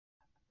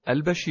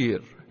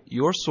Al-Bashir,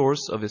 your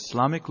source of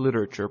Islamic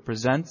literature,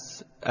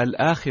 presents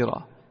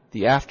Al-Akhirah,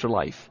 the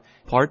Afterlife,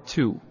 Part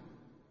 2,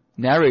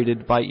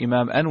 narrated by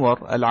Imam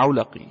Anwar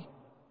Al-Awlaqi.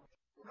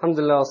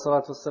 Alhamdulillah, wa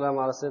salatu wa salam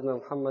ala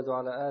Sayyidina Muhammad wa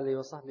ala alihi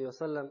wa sahbihi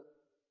wa sallam.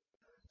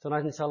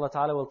 Tonight, inshallah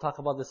ta'ala, we'll talk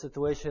about the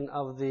situation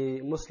of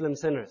the Muslim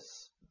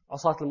sinners,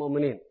 Asat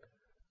al-Mu'mineen,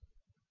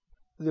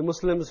 the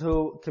Muslims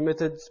who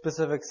committed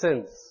specific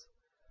sins.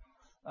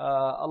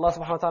 Allah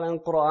subhanahu wa ta'ala in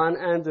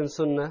Quran and in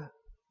Sunnah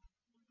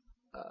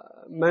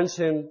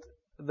mentioned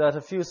that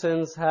a few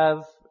sins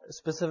have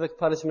specific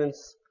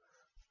punishments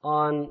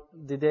on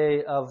the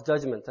day of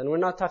judgment. And we're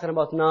not talking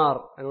about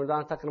nar, and we're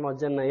not talking about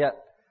Jannah yet.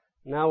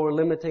 Now we're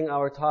limiting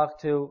our talk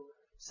to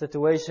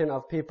situation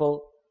of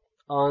people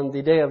on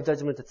the day of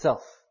judgment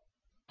itself.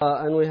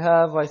 And we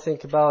have, I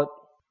think, about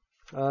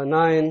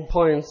 9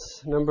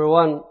 points. Number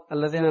 1,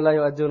 الَّذِينَ لَا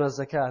يُؤَدُّونَ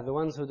الزَّكَاةِ, the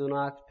ones who do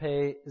not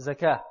pay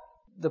zakah.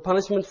 The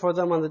punishment for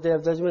them on the day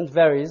of judgment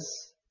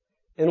varies.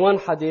 In one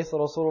hadith,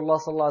 Rasulullah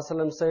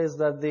ﷺ says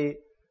that the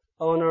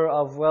owner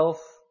of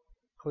wealth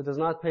who does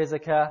not pay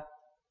zakah,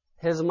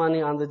 his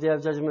money on the day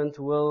of judgment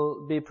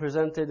will be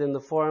presented in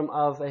the form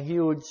of a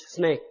huge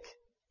snake.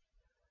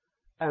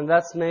 And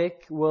that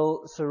snake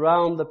will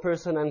surround the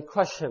person and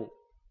crush him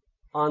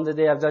on the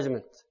day of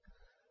judgment.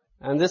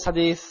 And this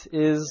hadith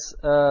is,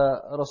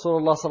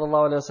 Rasulullah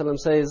ﷺ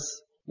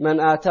says, مَنْ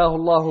آتَاهُ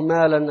اللَّهُ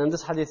مَالًا, and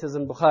this hadith is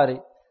in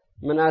Bukhari,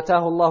 مَنْ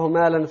آتَاهُ اللَّهُ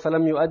مَالًا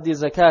فَلَمْ يُؤَدِّ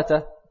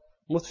زَكَاةَ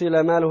مثل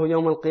ماله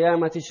يوم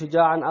القيامة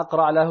شجاعا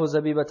أقرع له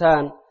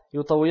زبيبتان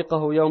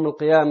يطوقه يوم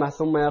القيامة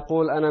ثم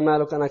يقول أنا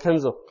مالك أنا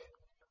كنزك.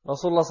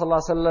 Rasulullah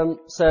ﷺ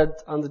said,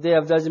 on the day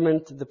of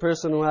judgment, the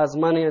person who has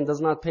money and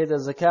does not pay the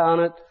zakah on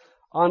it,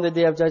 on the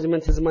day of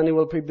judgment his money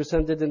will be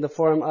presented in the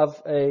form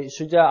of a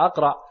shuja'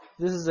 aqra'.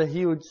 This is a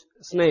huge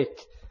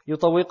snake.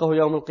 يطوقه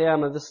يوم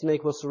القيامة. This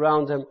snake will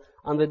surround him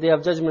on the day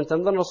of judgment.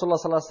 And then Rasulullah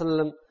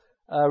ﷺ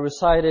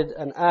recited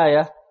an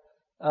ayah,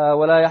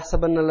 ولا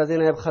يحسبن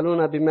الذين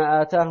يبخلون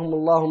بما آتاهم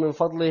الله من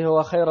فضله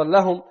هو خيرا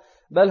لهم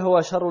بل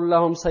هو شر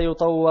لهم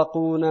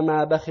سيطوقون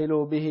ما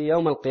بخلوا به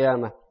يوم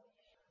القيامة.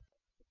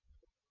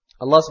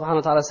 Allah subhanahu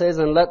wa ta'ala says,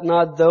 and let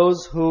not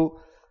those who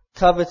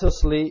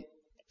covetously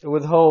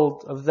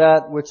withhold of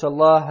that which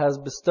Allah has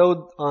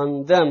bestowed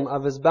on them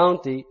of His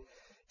bounty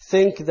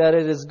think that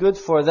it is good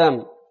for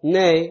them.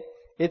 Nay,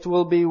 it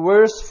will be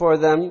worse for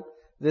them.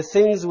 The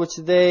things which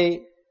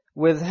they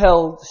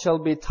withheld shall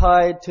be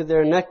tied to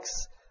their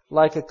necks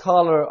like a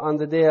collar on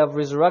the day of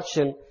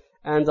resurrection,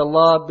 and to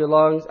Allah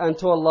belongs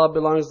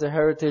the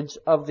heritage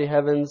of the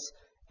heavens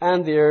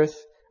and the earth,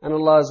 and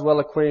Allah is well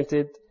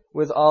acquainted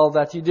with all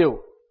that you do.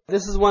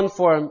 This is one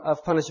form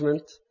of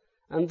punishment.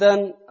 And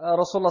then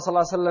Rasulullah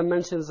ﷺ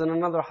mentions in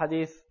another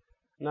hadith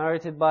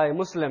narrated by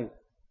Muslim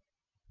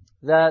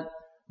that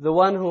the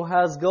one who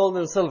has gold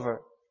and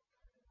silver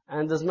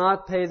and does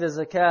not pay the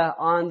zakah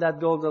on that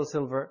gold and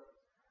silver,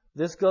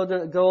 this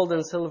gold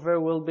and silver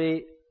will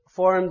be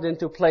formed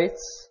into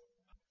plates,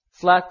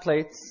 flat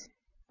plates,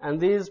 and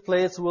these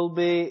plates will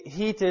be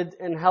heated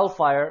in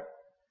hellfire,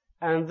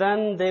 and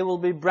then they will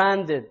be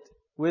branded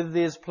with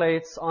these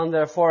plates on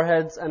their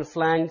foreheads and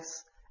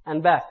flanks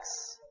and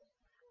backs.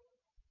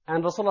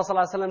 And Rasulullah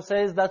ﷺ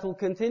says that will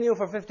continue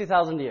for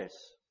 50,000 years.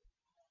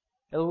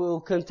 It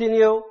will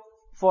continue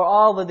for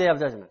all the day of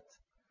judgment.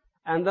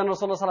 And then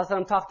Rasulullah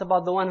ﷺ talked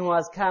about the one who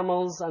has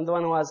camels, and the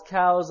one who has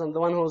cows, and the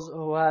one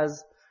who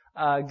has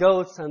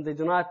goats, and they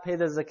do not pay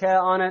the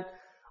zakah on it.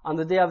 On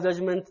the day of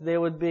judgment, they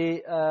would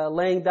be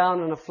laying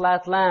down on a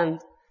flat land,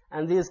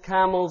 and these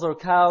camels or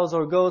cows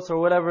or goats or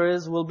whatever it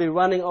is will be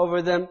running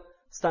over them,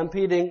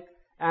 stampeding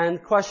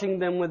and crushing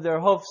them with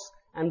their hoofs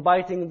and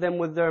biting them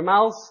with their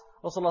mouths.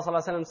 Rasulullah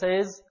ﷺ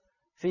says,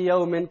 فِي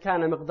يَوْمٍ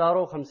كَانَ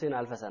مِقْدَارُ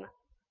 50,000 سَنَةً,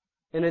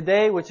 in a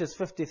day which is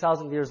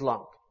 50,000 years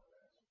long.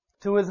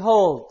 To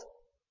withhold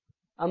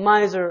a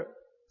miser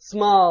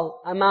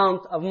small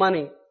amount of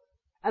money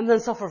and then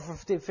suffer for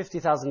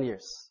 50,000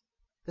 years.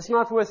 It's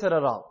not worth it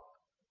at all.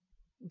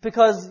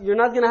 Because you're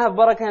not going to have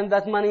barakah in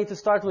that money to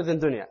start with in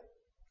dunya.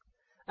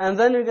 And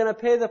then you're going to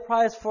pay the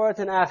price for it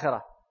in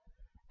akhirah.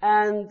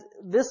 And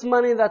this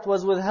money that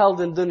was withheld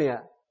in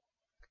dunya,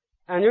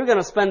 and you're going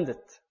to spend it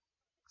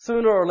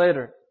sooner or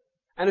later.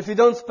 And if you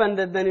don't spend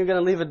it, then you're going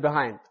to leave it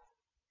behind.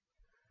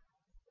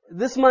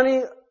 This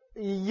money,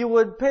 you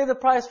would pay the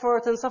price for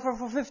it and suffer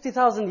for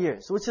 50,000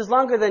 years, which is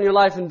longer than your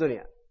life in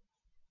dunya.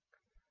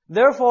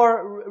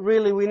 Therefore,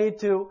 really, we need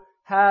to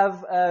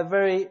have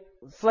very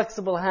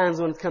flexible hands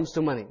when it comes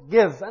to money.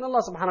 Give, and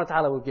Allah subhanahu wa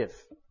ta'ala will give.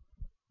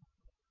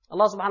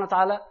 Allah subhanahu wa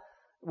ta'ala,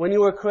 when you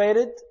were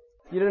created,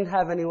 you didn't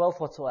have any wealth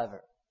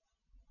whatsoever.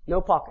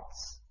 No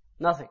pockets,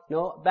 nothing,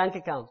 no bank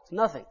account,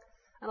 nothing.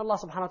 And Allah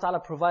subhanahu wa ta'ala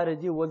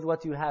provided you with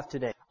what you have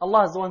today.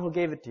 Allah is the one who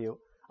gave it to you.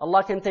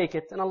 Allah can take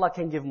it, and Allah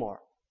can give more.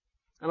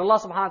 And Allah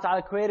subhanahu wa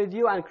ta'ala created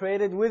you and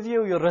created with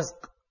you your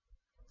rizq.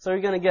 So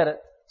you're going to get it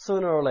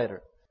sooner or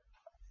later.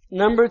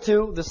 Number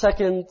 2, the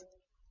second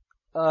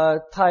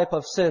type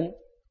of sin,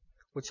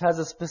 which has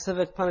a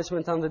specific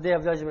punishment on the day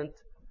of judgment.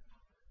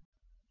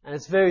 And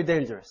it's very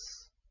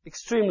dangerous,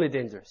 extremely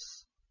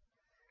dangerous.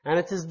 And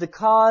it is the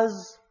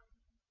cause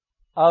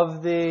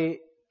of the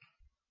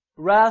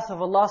wrath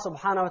of Allah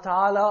subhanahu wa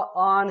ta'ala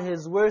on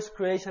His worst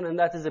creation, and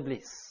that is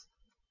Iblis.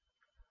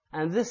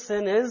 And this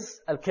sin is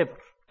al-kibr,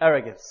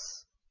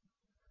 arrogance.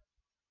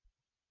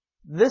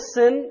 This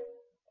sin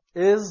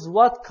is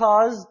what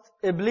caused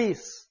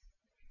Iblis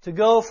to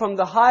go from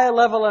the high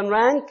level and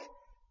rank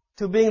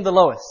to being the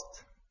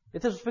lowest.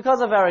 It is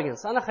because of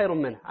arrogance. أَنَا خَيْرٌ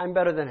مِّنْهُ, I'm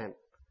better than him.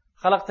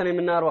 خَلَقْتَنِي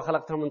مِنْ نَارٍ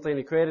وَخَلَقْتَهُ مِنْ طِينٍ.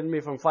 He created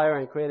me from fire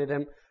and created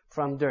him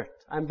from dirt.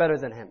 I'm better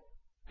than him.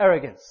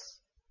 Arrogance.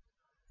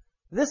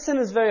 This sin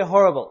is very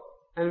horrible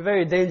and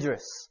very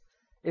dangerous.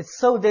 It's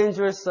so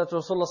dangerous that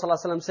Rasulullah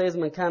ﷺ says,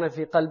 مَنْ كَانَ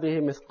فِي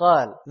قَلْبِهِ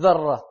مِثْقَالَ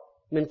ذَرَّةٍ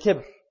مِنْ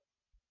كِبْرٍ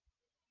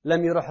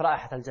لَمْ يُرُحْ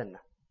رَائِحَةَ الْجَنَّةِ.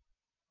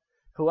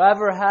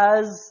 Whoever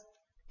has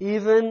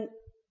even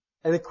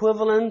an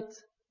equivalent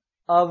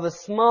of a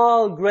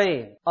small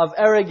grain of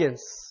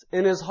arrogance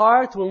in his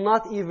heart will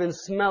not even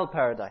smell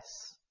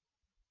paradise.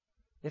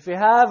 If you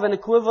have an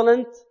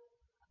equivalent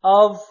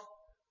of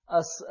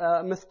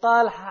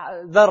mithqal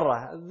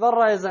dharra.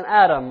 Dharra is an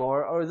atom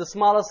or the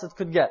smallest it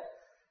could get.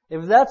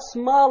 If that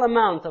small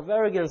amount of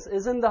arrogance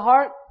is in the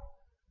heart,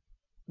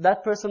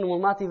 that person will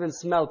not even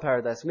smell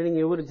paradise, meaning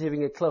you wouldn't even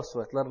get close to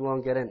it, let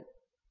alone get in.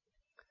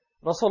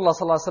 Rasulullah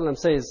ﷺ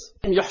says,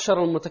 يحشر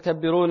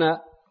المتكبرون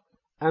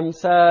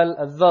أمثال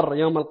الذر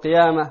يوم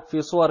القيامة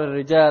في صور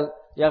الرجال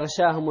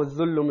يغشاهم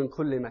الذل من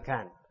كل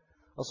مكان.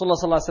 Rasulullah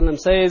ﷺ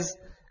says,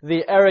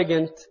 the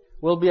arrogant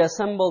will be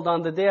assembled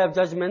on the day of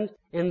judgment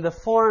in the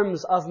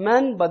forms of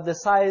men, but the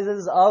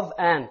sizes of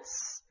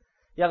ants.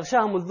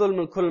 يغشاهم الذل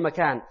من كل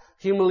مكان.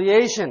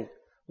 Humiliation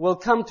will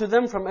come to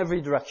them from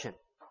every direction.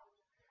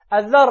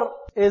 الذر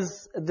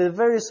is the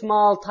very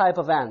small type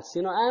of ants.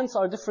 You know, ants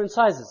are different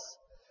sizes.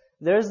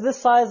 There is this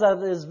size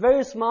that is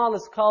very small,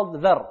 it's called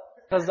dhar.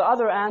 Because the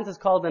other ant is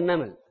called a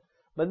naml.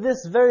 But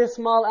this very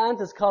small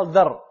ant is called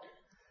dhar.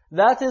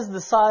 That is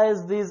the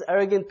size these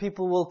arrogant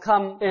people will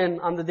come in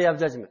on the day of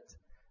judgment.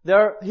 They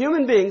are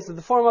human beings, in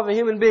the form of a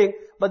human being,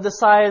 but the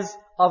size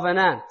of an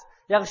ant.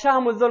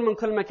 يَغْشَاهُمُ الذُّلْمُ مِنْ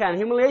كُلِّ مَكَانٍ.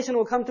 Humiliation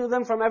will come to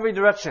them from every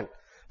direction.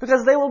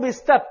 Because they will be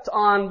stepped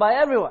on by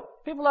everyone.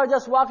 People are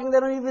just walking, they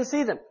don't even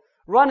see them.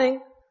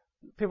 Running.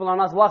 People are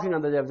not walking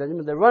on the day of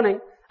judgment, they're running.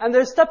 And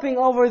they're stepping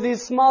over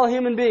these small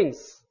human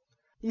beings.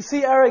 You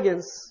see,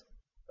 arrogance,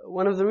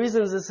 one of the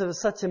reasons this is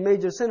such a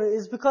major sin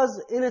is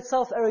because in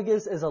itself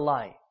arrogance is a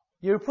lie.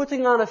 You're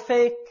putting on a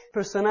fake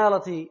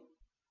personality.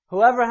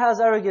 Whoever has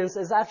arrogance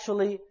is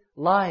actually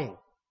lying.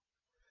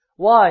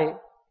 Why?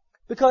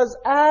 Because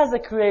as a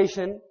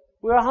creation,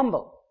 we are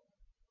humble.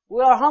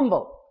 We are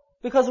humble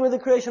because we're the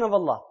creation of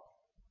Allah.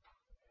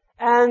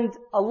 And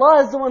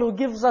Allah is the one who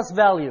gives us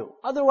value.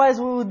 Otherwise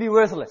we would be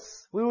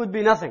worthless. We would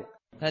be nothing.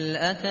 هل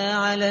أتى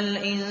على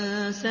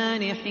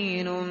الإنسان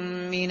حين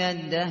من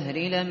الدهر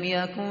لم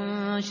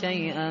يكن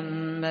شيئا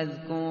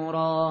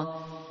مذكورا.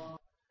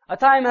 A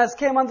time has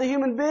came on the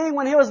human being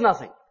when he was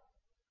nothing.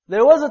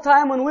 There was a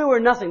time when we were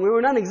nothing, we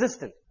were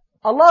non-existent.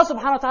 Allah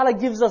subhanahu wa ta'ala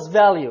gives us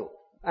value.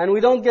 And we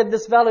don't get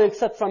this value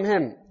except from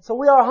Him. So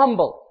we are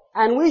humble.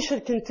 And we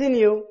should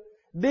continue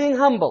being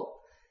humble.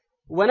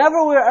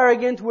 Whenever we're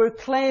arrogant, we're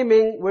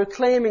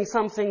claiming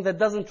something that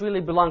doesn't really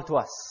belong to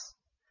us.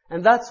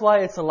 And that's why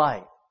it's a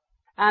lie.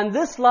 And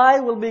this lie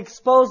will be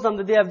exposed on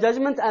the day of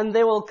judgment, and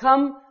they will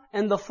come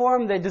in the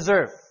form they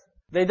deserve.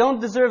 They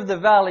don't deserve the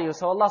value,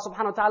 so Allah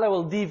subhanahu wa ta'ala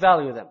will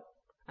devalue them.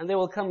 And they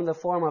will come in the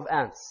form of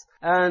ants.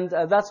 And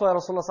that's why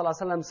Rasulullah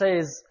sallallahu alaihi wasallam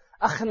says,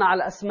 أخنع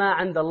الأسماء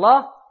عند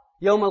الله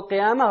يوم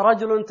القيامة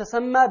رجل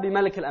تسمى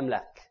بملك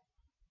الأملاك.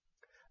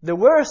 The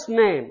worst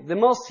name, the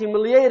most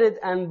humiliated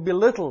and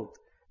belittled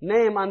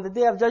name on the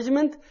day of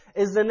judgment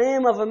is the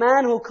name of a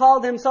man who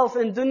called himself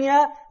in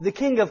dunya the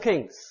King of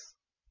Kings.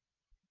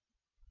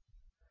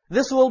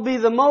 This will be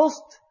the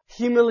most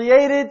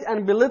humiliated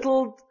and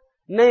belittled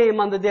name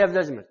on the day of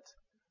judgment.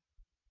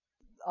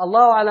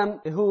 Allahu alam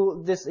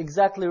who this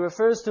exactly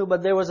refers to,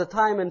 but there was a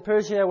time in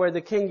Persia where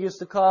the king used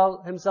to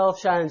call himself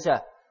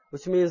Shahanshah,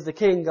 which means the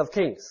King of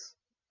Kings.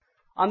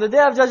 On the day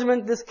of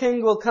judgment, this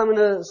king will come in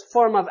a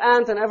form of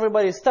ant and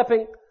everybody is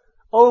stepping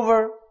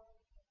over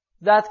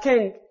that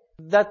king.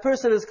 That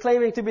person is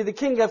claiming to be the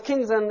King of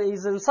Kings and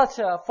he's in such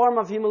a form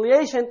of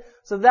humiliation,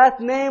 so that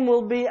name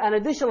will be an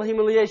additional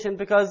humiliation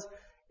because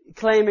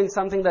claiming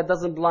something that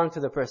doesn't belong to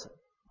the person.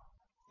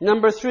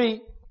 Number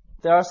 3,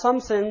 there are some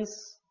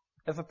sins,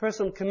 if a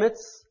person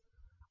commits,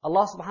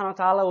 Allah subhanahu wa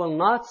ta'ala will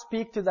not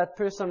speak to that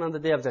person on the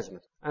day of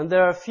judgment. And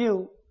there are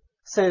few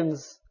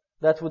sins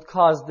that would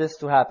cause this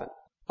to happen.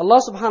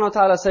 Allah subhanahu wa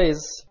ta'ala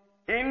says,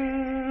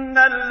 إِنَّ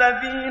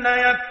الَّذِينَ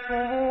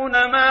يَكْتُمُونَ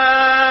مَا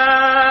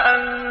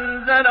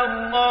أَنزَلَ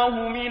اللَّهُ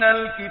مِنَ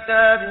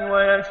الْكِتَابِ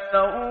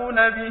وَيَشْتَرُونَ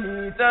بِهِ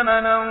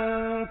ثَمَنًا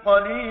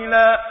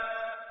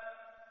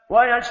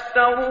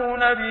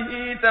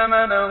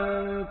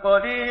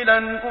قَلِيلًا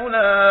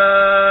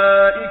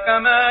أُولَئِكَ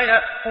مَا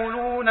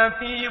يَأْكُلُونَ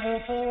فِي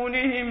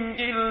بُطُونِهِمْ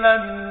إِلَّا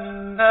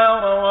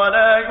النَّارَ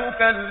وَلَا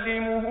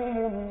يُكَلِّمُهُمُ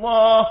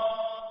اللَّهُ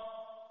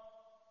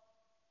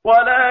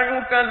ولا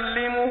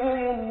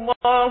يكلمهم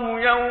الله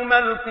يوم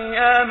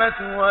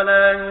القيامة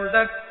ولا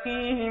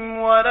يزكيهم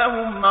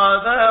ولهم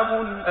عذاب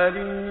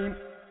أليم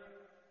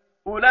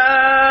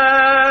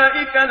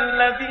أولئك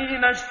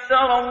الذين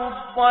اشتروا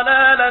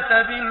الضلالة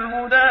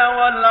بالهدى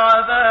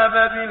والعذاب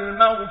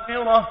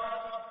بالمغفرة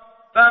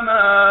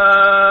فما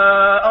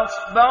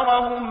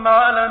أصبرهم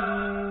على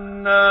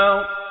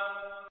النار.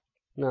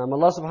 Now,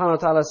 Allah subhanahu wa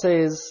ta'ala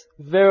says,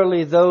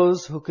 verily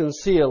those who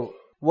conceal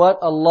what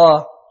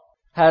Allah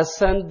has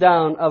sent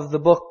down of the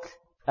book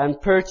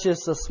and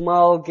purchase a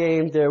small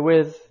gain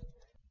therewith,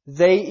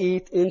 they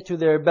eat into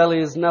their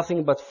bellies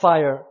nothing but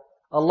fire.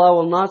 Allah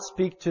will not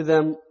speak to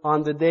them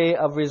on the day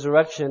of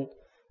resurrection,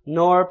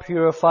 nor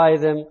purify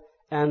them,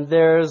 and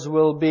theirs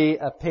will be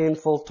a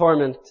painful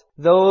torment.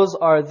 Those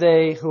are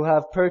they who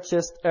have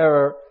purchased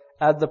error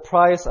at the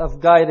price of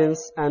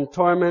guidance and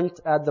torment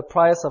at the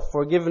price of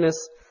forgiveness.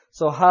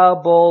 So how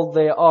bold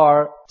they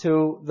are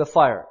to the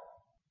fire.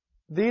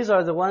 These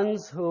are the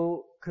ones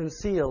who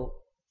conceal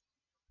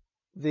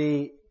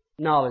the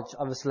knowledge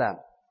of Islam.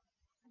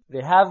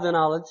 They have the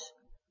knowledge,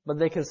 but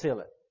they conceal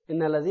it.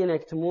 إِنَّ الَّذِينَ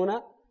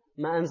يَكْتُمُونَ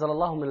مَا أَنزَلَ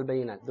اللَّهُ مِنَ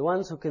الْبَيِّنَاتِ. The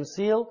ones who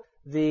conceal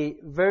the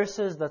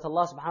verses that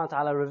Allah subhanahu wa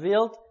ta'ala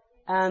revealed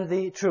and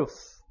the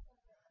truth.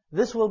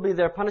 This will be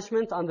their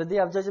punishment. On the day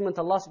of judgment,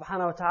 Allah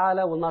subhanahu wa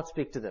ta'ala will not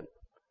speak to them.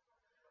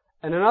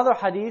 In another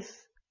hadith,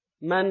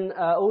 مَنْ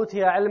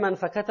أُوتِيَ عِلْمًا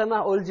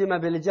فَكَتَمَهُ أُلْجِمَ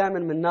بِلِجَامٍ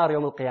مِنْ نَارِ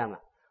يَوْمِ الْقِيَامَةِ.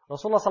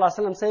 Rasulullah sallallahu alaihi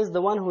wasallam says,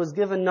 the one who is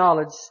given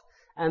knowledge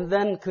and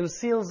then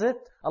conceals it,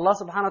 Allah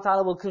subhanahu wa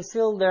ta'ala will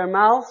conceal their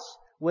mouths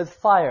with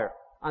fire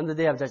on the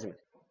day of judgment.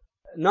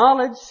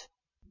 Knowledge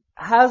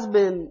has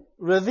been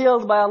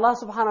revealed by Allah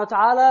subhanahu wa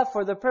ta'ala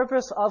for the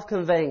purpose of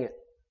conveying it.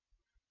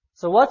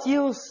 So what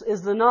use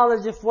is the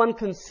knowledge if one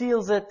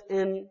conceals it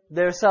in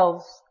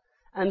themselves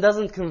and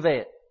doesn't convey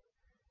it?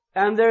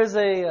 And there's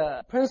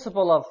a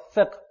principle of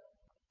fiqh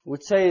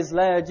which says,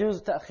 لا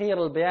يجوز تأخير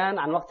البيان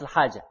عن وقت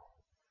الحاجة.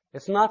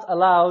 It's not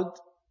allowed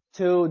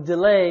to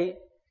delay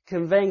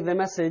conveying the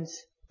message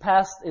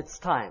past its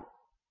time.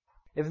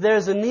 If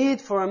there's a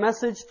need for a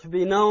message to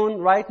be known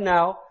right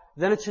now,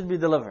 then it should be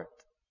delivered.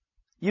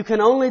 You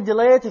can only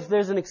delay it if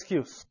there's an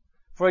excuse.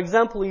 For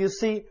example, you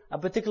see a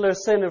particular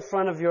sin in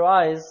front of your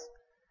eyes.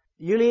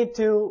 You need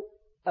to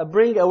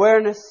bring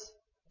awareness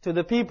to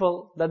the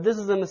people that this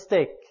is a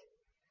mistake.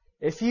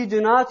 If you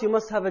do not, you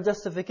must have a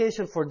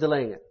justification for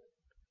delaying it.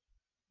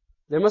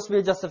 There must be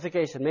a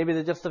justification. Maybe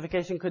the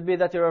justification could be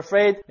that you're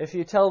afraid if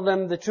you tell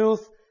them the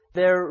truth,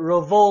 their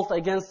revolt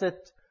against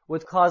it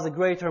would cause a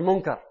greater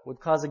munkar, would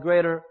cause a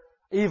greater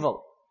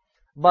evil.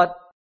 But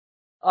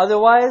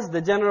otherwise,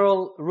 the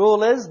general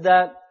rule is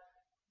that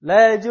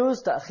لا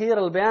يجوز تأخير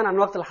البيان عن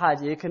وقت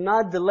الحاجة. You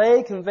cannot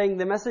delay conveying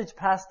the message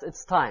past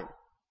its time.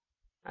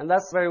 And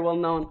that's a very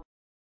well-known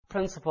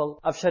principle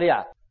of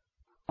Sharia.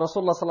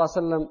 Rasulullah sallallahu alaihi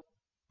wasallam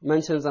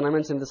mentions, and I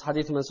mentioned this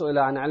hadith, من سئل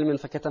عن علم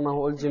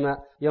فكتمه ألجم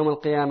يوم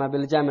القيامة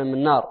بالجام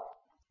من نار.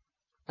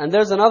 And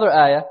there's another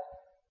ayah.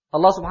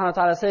 Allah subhanahu wa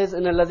ta'ala says,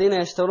 إن الذين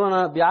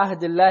يشترون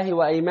بعهد الله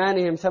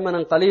وأيمانهم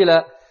ثمنا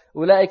قليلا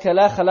أولئك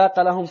لا خلاق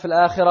لهم في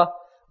الآخرة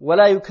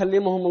ولا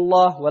يكلمهم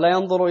الله ولا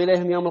ينظر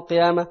إليهم يوم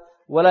القيامة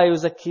ولا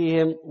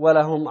يزكيهم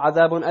ولهم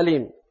عذاب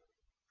أليم.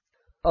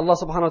 Allah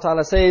subhanahu wa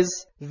ta'ala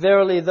says,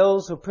 verily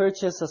those who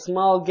purchase a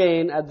small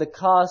gain at the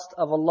cost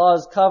of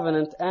Allah's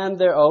covenant and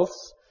their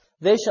oaths,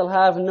 they shall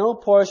have no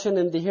portion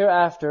in the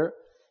hereafter,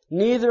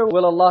 neither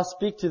will Allah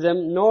speak to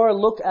them, nor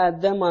look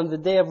at them on the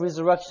day of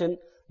resurrection,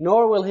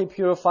 nor will He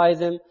purify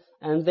them,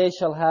 and they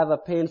shall have a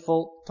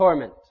painful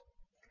torment.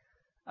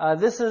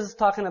 This is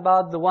talking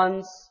about the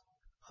ones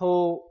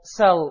who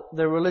sell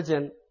their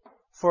religion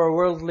for a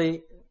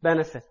worldly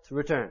benefit,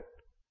 return.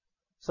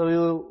 So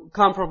you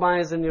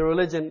compromise in your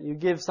religion, you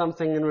give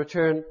something in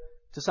return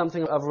to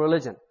something of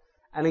religion.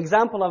 An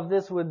example of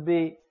this would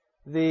be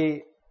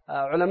the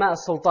ulama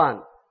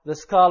al-sultan, the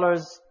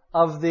scholars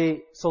of the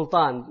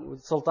sultan.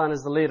 Sultan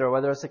is the leader,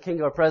 whether it's a king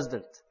or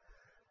president.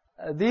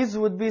 These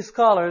would be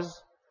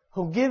scholars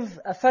who give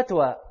a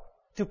fatwa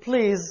to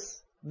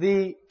please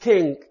the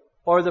king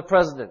or the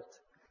president.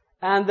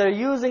 And they're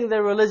using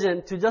their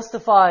religion to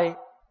justify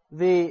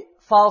the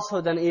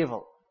falsehood and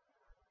evil.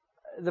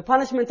 The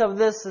punishment of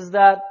this is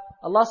that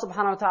Allah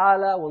subhanahu wa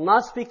ta'ala will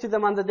not speak to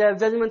them on the day of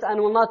judgment and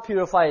will not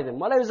purify them.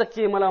 وَلَا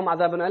يُزَكِّيهِمْ وَلَهُمْ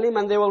عَذَابٌ أَلِيمٌ.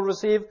 And they will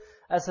receive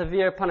a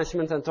severe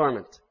punishment and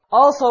torment.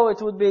 Also,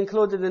 it would be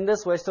included in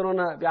this,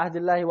 وَيَشْتَرُونَ بِعَهْدِ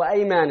اللَّهِ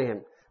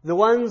وَأَيْمَانِهِمْ. The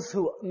ones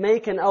who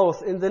make an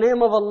oath in the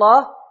name of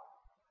Allah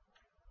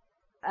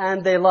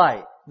and they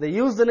lie. They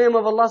use the name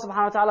of Allah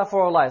subhanahu wa ta'ala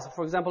for a lie. So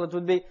for example, it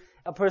would be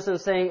a person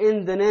saying,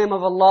 in the name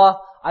of Allah,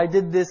 I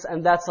did this,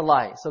 and that's a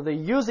lie. So they're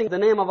using the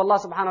name of Allah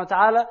subhanahu wa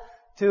ta'ala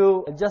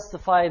to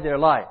justify their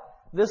lie.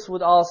 This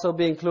would also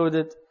be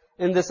included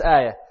in this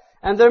ayah.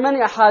 And there are many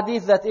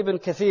ahadith that Ibn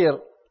Kathir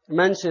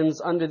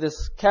mentions under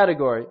this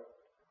category.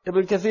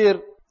 Ibn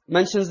Kathir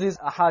mentions these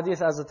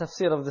ahadith as a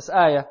tafsir of this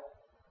ayah.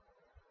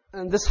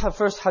 And this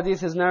first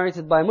hadith is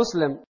narrated by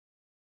Muslim.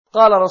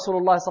 قال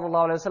رسول الله صلى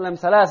الله عليه وسلم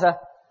ثلاثة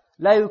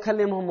لا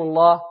يكلمهم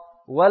الله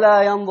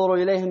ولا ينظر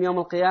إليهم يوم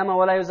القيامة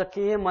ولا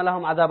يزكيهم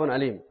ولهم عذاب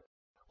أليم.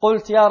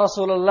 قلت يا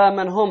رسول الله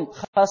من هم؟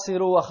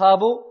 خسروا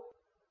وخابوا.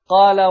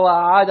 قال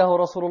وأعاده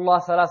رسول الله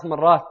 3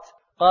 مرات.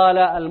 قال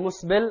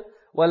المسبل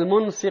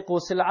والمنفق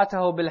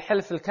سلعته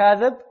بالحلف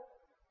الكاذب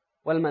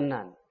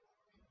والمنان.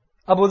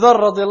 Abu Dharr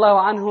radiallahu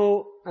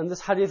anhu, and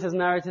this hadith is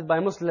narrated by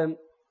Muslim,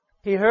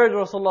 he heard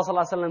Rasulullah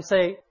sallallahu alaihi wasallam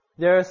say,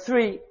 there are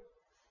 3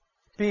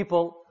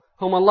 people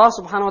whom Allah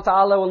subhanahu wa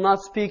ta'ala will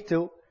not speak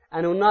to,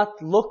 and will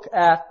not look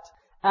at,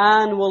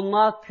 and will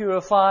not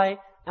purify,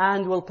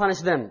 and will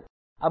punish them.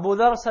 Abu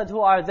Dharr said, who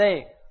are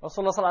they?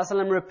 Rasulullah sallallahu alaihi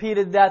wasallam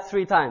repeated that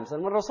 3 times.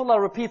 And when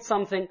Rasulullah repeats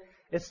something,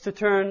 it's to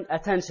turn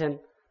attention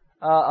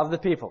of the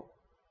people.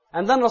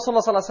 And then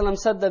Rasulullah sallallahu alaihi wasallam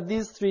said that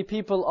these 3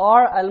 people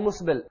are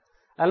al-musbil.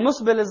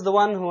 Al-musbil is the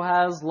one who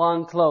has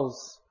long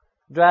clothes,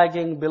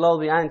 dragging below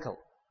the ankle.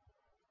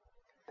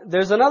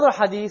 There's another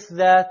hadith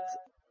that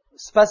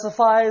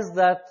specifies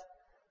that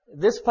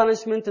this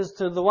punishment is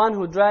to the one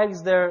who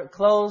drags their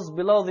clothes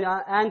below the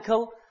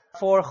ankle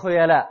for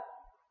khuyala.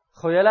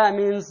 Khuyala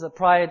means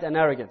pride and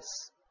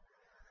arrogance.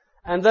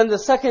 And then the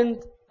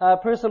second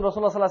person,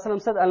 Rasulullah sallallahu alaihi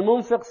wasallam said,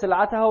 al-munfiq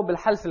sil'atahu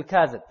bil-half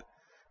al-kadhib.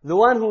 The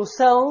one who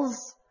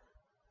sells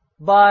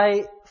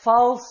by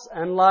false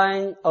and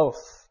lying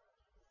oath.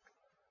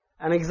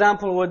 An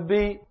example would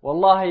be,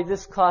 wallahi,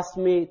 this cost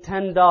me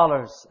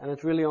 $10, and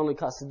it really only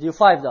costed you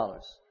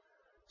 $5.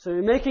 So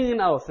you're making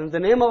an oath in the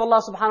name of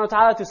Allah subhanahu wa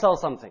ta'ala to sell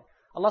something.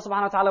 Allah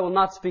subhanahu wa ta'ala will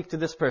not speak to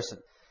this person.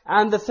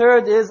 And the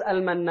third is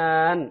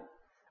al-mannan.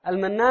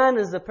 Al-mannan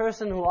is the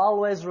person who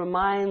always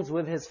reminds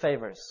with his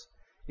favors.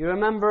 You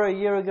remember a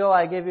year ago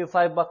I gave you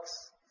 $5.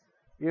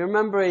 You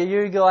remember a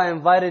year ago I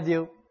invited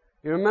you.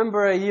 You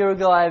remember a year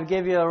ago I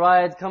gave you a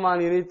ride. Come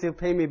on, you need to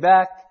pay me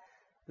back.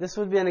 This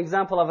would be an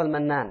example of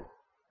al-mannan.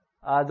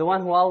 The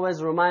one who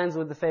always reminds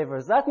with the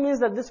favors. That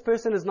means that this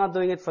person is not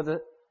doing it for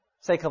the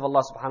sake of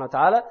Allah subhanahu wa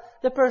ta'ala.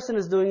 The person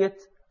is doing it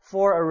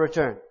for a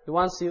return. He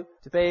wants you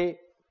to pay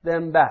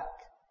them back.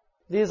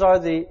 These are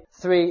the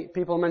 3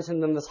 people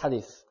mentioned in this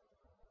hadith.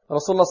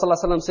 Rasulullah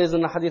sallallahu alaihi wasallam says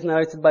in a hadith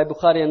narrated by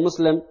Bukhari and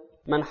Muslim,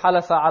 من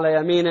حلف على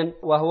يمين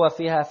وهو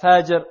فيها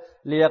فاجر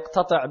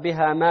ليقتطع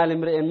بها مال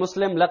امرئ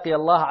مسلم لقي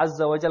الله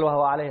عز وجل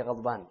وهو عليه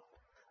غضبان.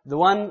 The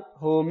one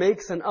who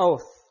makes an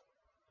oath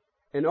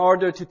in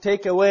order to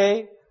take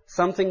away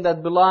something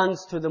that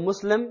belongs to the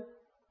Muslim,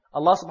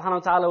 Allah subhanahu wa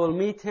ta'ala will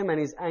meet him and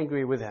he's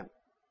angry with him.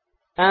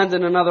 And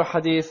in another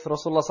hadith,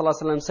 Rasulullah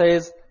sallallahu alaihi wasallam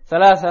says,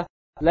 ثلاثة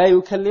لا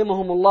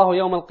يكلمهم الله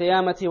يوم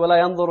القيامة ولا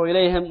ينظر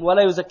إليهم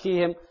ولا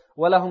يزكيهم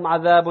ولهم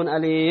عذاب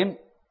أليم.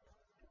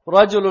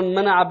 رجل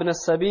منع ابن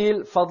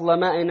السبيل فضل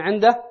ماء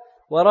عنده،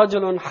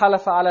 ورجل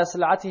حلف على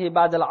سلعته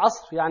بعد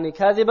العصر يعني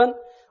كاذبا،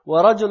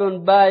 ورجل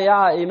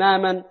بايع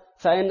إماما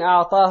فإن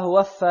أعطاه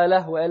وفى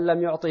له وإن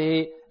لم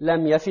يعطه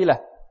لم يفي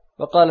له.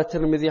 وقال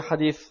الترمذي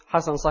حديث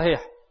حسن صحيح.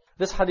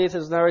 This hadith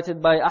is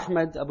narrated by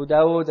Ahmad, Abu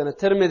Dawud and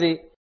Tirmidhi.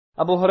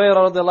 Abu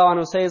Hurairah radiallahu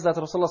anhu says that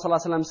Rasulullah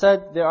sallallahu alaihi wasallam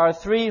said, there are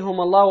 3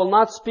 whom Allah will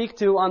not speak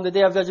to on the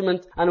day of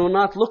judgment, and will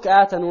not look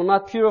at, and will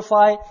not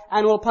purify,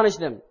 and will punish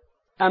them.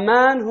 A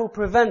man who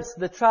prevents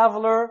the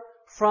traveler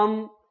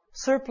from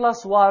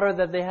surplus water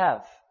that they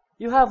have.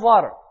 You have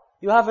water.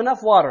 You have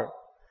enough water.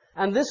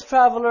 And this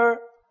traveler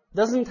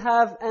doesn't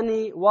have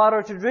any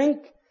water to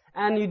drink,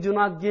 and you do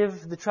not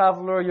give the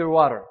traveler your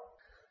water.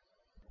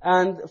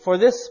 And for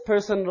this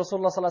person,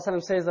 Rasulullah sallallahu alaihi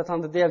wasallam says that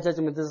on the day of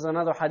judgment, this is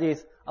another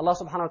hadith, Allah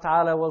subhanahu wa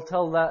ta'ala will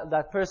tell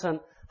that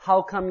person,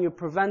 how come you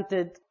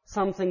prevented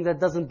something that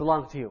doesn't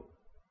belong to you?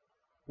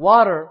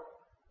 Water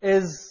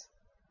is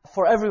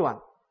for everyone.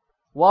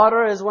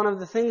 Water is one of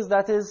the things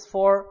that is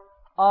for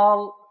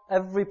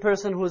every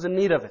person who is in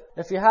need of it.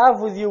 If you have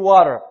with you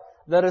water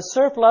that is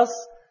surplus,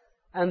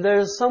 and there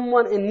is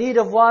someone in need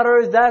of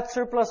water, that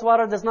surplus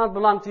water does not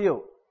belong to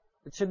you.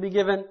 It should be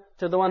given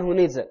to the one who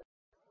needs it.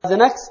 The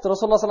next,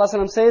 Rasulullah sallallahu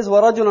alaihi wasallam says,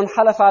 وَرَجُلٌ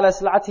حَلَفَ عَلَى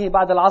سِلْعَتِهِ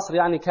بَعْدَ الْعَصْرِ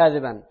يعني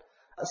كاذبا.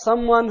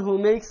 Someone who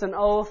makes an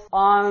oath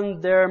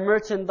on their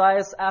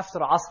merchandise after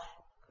Asr.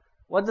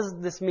 What does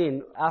this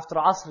mean? After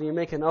Asr, you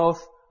make an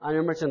oath on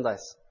your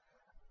merchandise.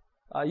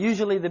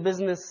 Usually the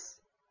business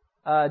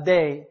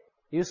day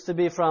used to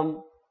be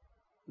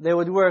they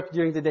would work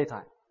during the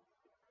daytime.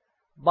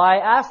 By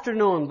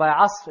afternoon, by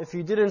Asr, if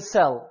you didn't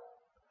sell,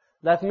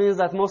 that means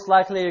that most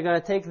likely you're going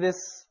to take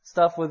this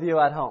stuff with you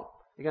at home.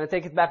 You're going to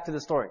take it back to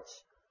the storage.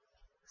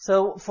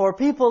 So for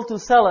people to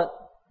sell it,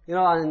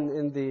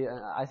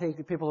 I think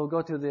the people who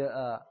go to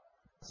the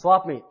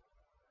swap meet,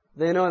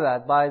 they know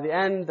that by the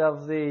end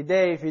of the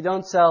day, if you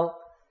don't sell,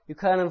 you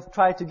kind of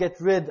try to get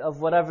rid of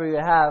whatever you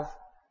have,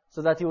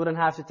 so that you wouldn't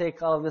have to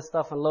take all of this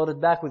stuff and load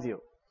it back with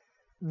you.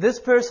 This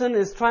person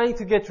is trying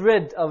to get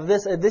rid of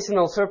this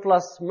additional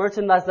surplus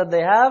merchandise that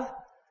they have,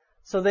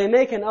 so they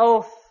make an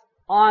oath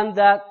on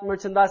that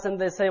merchandise and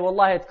they say,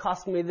 wallahi, it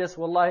cost me this,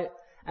 wallahi.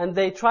 And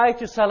they try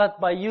to sell it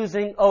by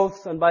using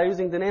oaths and by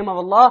using the name of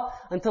Allah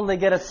until they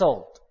get it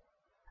sold.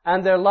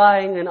 And they're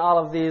lying in all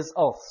of these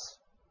oaths.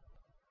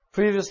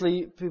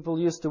 Previously, people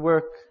used to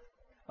work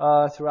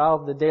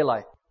throughout the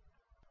daylight,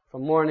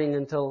 from morning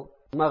until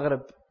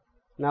Maghrib.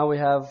 Now we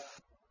have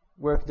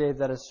work day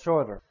that is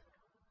shorter.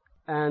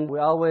 And we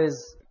always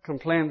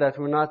complain that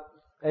we're not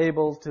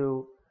able to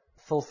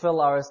fulfill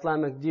our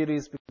Islamic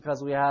duties because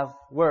we have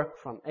work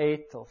from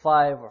 8 till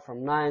 5 or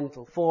from 9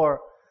 till 4.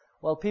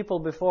 Well, people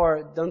before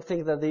don't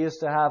think that they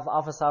used to have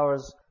office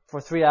hours for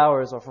 3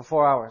 hours or for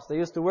 4 hours. They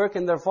used to work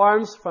in their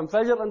farms from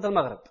Fajr until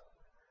Maghrib.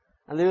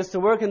 And they used to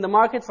work in the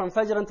market from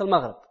Fajr until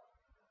Maghrib.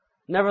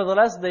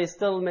 Nevertheless, they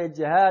still made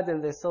jihad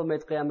and they still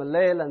made Qiyam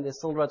al-Layl and they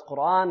still read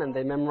Quran and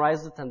they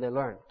memorized it and they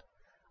learned.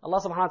 Allah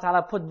subhanahu wa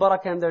ta'ala put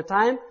barakah in their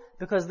time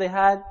because they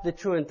had the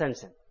true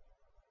intention.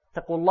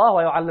 تَقُوا اللَّهُ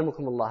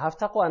وَيُعَلِّمُكُمُ اللَّهُ. Have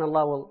taqwa and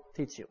Allah will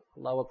teach you.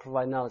 Allah will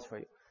provide knowledge for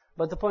you.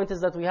 But the point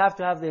is that we have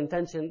to have the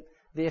intention,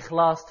 the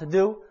ikhlas to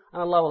do,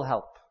 and Allah will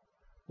help.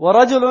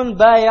 وَرَجُلٌ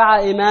بَايَعَ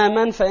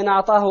إِمَامًا فَإِنْ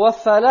أَعْطَاهُ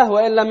وَفَّى لَهُ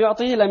وَإِنْ لَمْ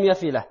يُعْطِهِ لَمْ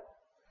يَفِي لَهُ.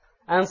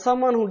 And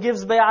someone who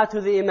gives bay'ah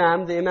to the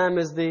imam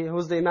is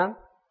who's the imam?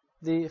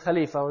 The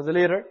khalifa or the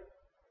leader.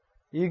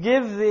 You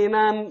give the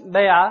imam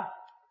bay'ah.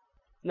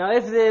 Now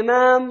if the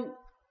imam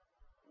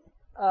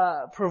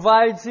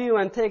provides you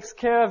and takes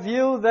care of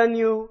you, then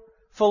you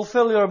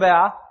fulfill your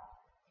bay'ah.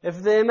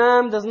 If the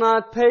imam does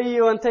not pay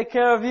you and take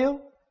care of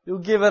you, you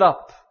give it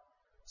up.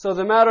 So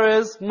the matter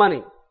is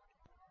money.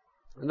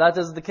 And that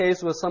is the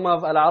case with some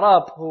of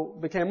Al-Arab who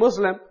became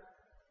Muslim.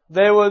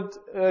 They would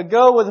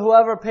go with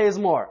whoever pays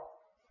more.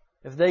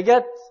 If they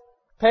get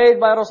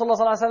paid by Rasulullah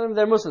ﷺ,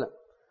 they're Muslim.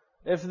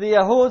 If the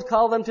Yahud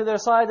call them to their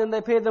side and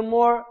they pay them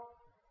more,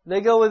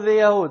 they go with the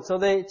Yahud. So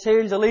they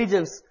change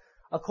allegiance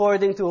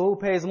according to who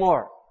pays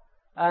more.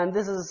 And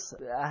this is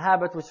a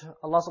habit which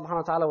Allah subhanahu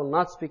wa ta'ala will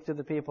not speak to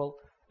the people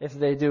if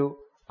they do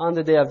on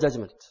the Day of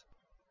Judgment.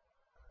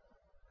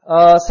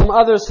 Some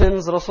other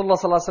sins, Rasulullah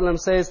ﷺ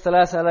says,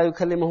 ثلاثة لا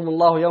يكلمهم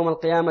الله يوم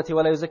القيامة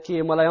ولا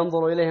يزكيهم ولا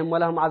ينظر إليهم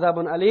ولهم عذاب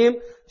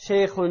أليم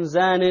شيخ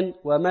زان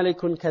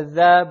وملك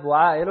كذاب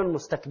وعائل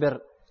مستكبر.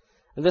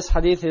 This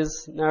hadith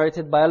is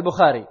narrated by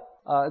Al-Bukhari.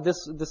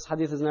 This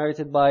hadith is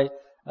narrated by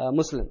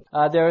Muslim.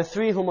 There are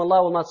 3 whom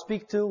Allah will not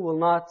speak to, will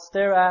not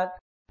stare at,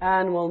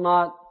 and will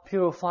not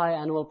purify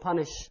and will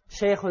punish.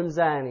 Shaykhun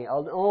Zani,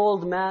 an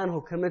old man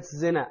who commits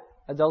zina,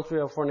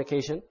 adultery or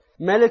fornication.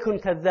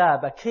 Malikun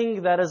Kadhab, a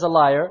king that is a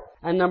liar.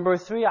 And number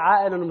 3,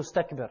 A'ilun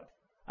Mustakbir.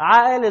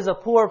 A'il is a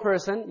poor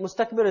person,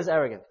 Mustakbir is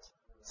arrogant.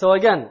 So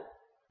again,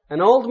 an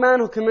old man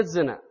who commits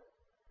zina,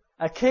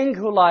 a king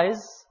who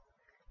lies,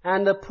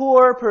 and a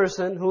poor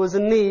person who is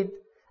in need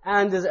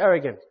and is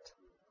arrogant.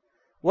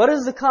 What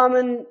is the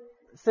common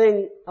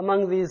thing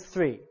among these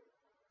 3?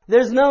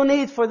 There's no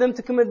need for them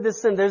to commit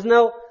this sin. There's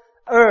no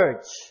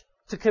urge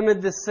to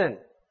commit this sin.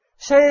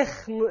 Shaykh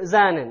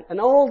Zanin,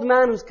 an old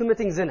man who's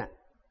committing zina,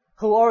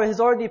 who has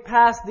already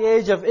passed the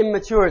age of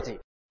immaturity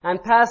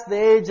and past the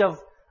age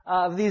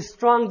of these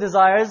strong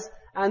desires,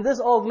 and this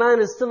old man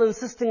is still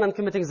insisting on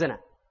committing zina.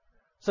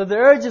 So the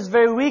urge is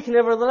very weak,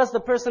 nevertheless the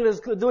person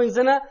is doing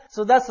zina,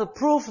 so that's a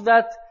proof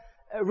that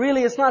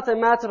really it's not a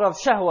matter of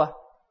shahwa,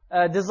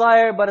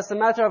 desire, but it's a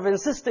matter of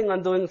insisting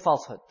on doing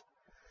falsehood.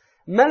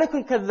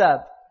 Malikun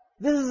Kadhab,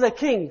 this is a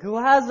king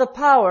who has the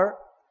power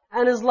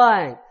and is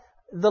lying.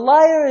 The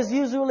liar is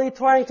usually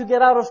trying to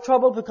get out of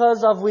trouble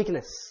because of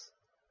weakness.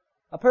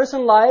 A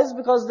person lies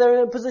because they're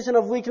in a position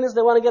of weakness,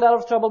 they want to get out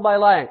of trouble by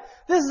lying.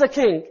 This is a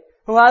king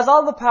who has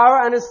all the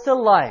power and is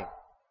still lying.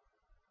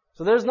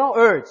 So there's no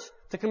urge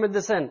to commit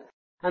the sin.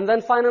 And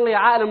then finally,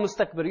 A'lam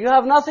Mustakbir. You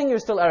have nothing, you're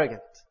still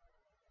arrogant.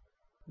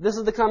 This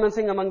is the common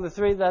thing among the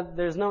 3, that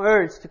there's no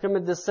urge to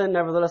commit this sin.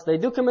 Nevertheless, they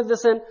do commit the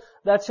sin.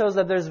 That shows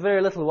that there's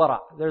very little wara'.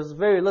 There's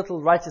very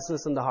little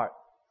righteousness in the heart.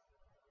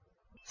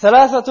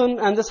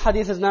 ثلاثة, and this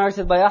hadith is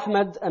narrated by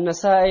Ahmad,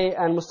 An-Nasa'i,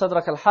 and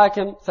Mustadrak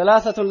al-Hakim.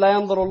 ثلاثة لا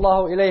ينظر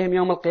الله إليهم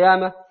يوم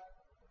القيامة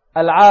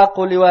العاق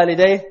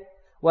لوالديه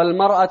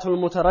والمرأة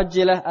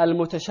المترجلة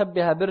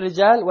المتشبهة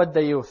بالرجال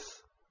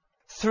والديوث.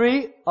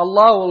 3,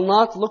 Allah will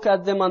not look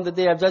at them on the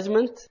Day of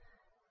Judgment.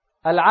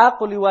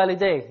 العاق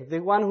لوالديه, the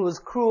one who is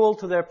cruel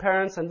to their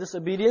parents and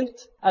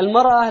disobedient.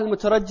 المرأة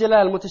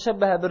المترجلة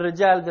المتشبهة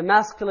بالرجال, the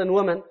masculine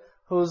woman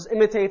who's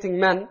imitating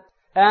men.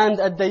 And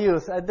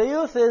الديوث.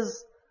 الديوث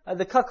is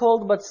the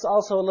cuckold, but it's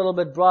also a little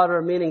bit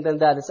broader meaning than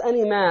that. It's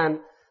any man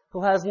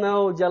who has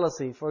no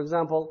jealousy. For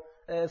example,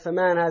 if a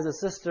man has a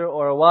sister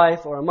or a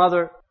wife or a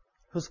mother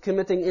who's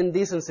committing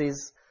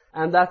indecencies,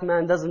 and that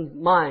man doesn't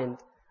mind,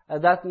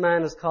 that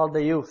man is called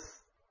the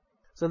youth.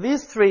 So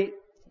these 3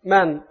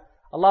 men,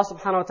 Allah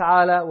subhanahu wa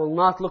ta'ala will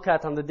not look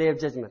at on the Day of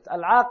Judgment.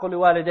 Al-'aqu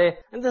liwalidayh,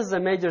 and this is a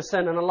major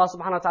sin, and Allah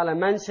subhanahu wa ta'ala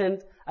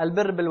mentioned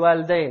al-birr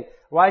bil-walidayn,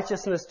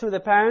 righteousness to the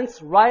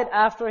parents, right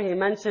after He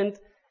mentioned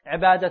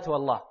ibadah to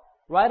Allah.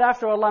 Right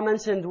after Allah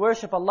mentioned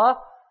worship Allah,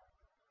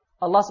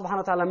 Allah subhanahu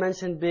wa ta'ala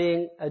mentioned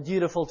being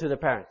dutiful to the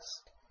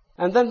parents.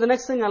 And then the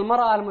next thing,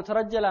 al-mar'a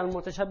al-mutarajjal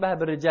al-mutashabbaha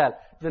bil-rijal,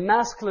 the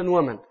masculine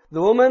woman, the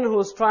woman who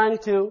is trying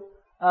to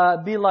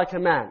be like a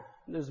man.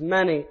 There's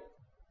many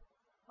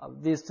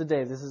of these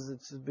today. This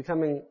is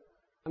becoming,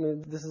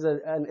 this is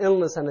an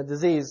illness and a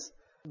disease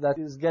that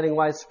is getting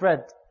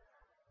widespread.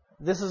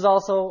 This is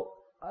also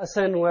a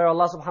sin where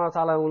Allah subhanahu wa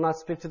ta'ala will not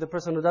speak to the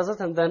person who does it.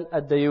 And then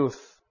at the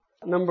youth.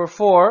 Number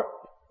 4,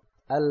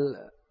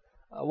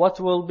 what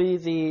will be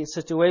the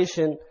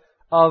situation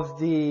of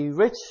the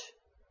rich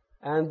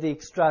and the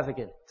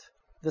extravagant.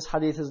 This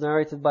hadith is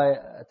narrated by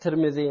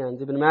Tirmidhi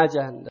and Ibn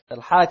Majah and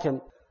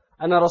Al-Hakim.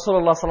 أن رسول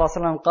الله صلى الله عليه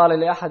وسلم قال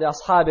لأحد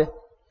أصحابه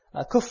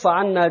كف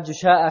عنا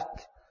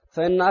جشاءك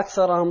فإن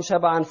أكثرهم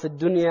شبعا في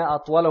الدنيا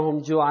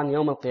أطولهم جوعا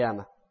يوم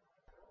القيامة.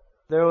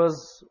 There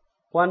was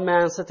one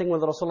man sitting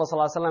with Rasulullah صلى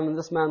الله عليه وسلم, and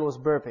this man was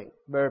burping.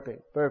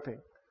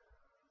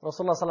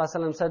 Rasulullah صلى الله عليه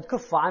وسلم said,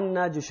 كف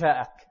عنا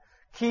جشاءك.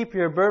 Keep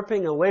your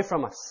burping away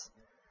from us.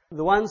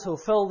 The ones who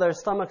fill their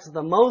stomachs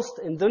the most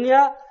in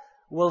dunya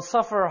will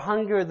suffer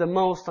hunger the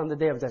most on the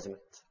Day of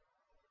Judgment.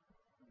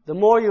 The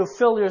more you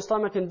fill your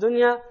stomach in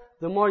dunya,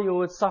 the more you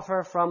would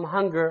suffer from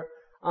hunger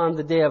on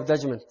the Day of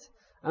Judgment.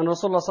 And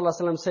Rasulullah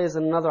ﷺ says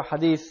in another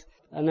hadith,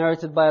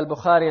 narrated by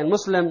Al-Bukhari and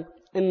Muslim,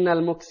 إِنَّ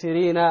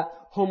الْمُكْثِرِينَ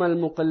هُمَ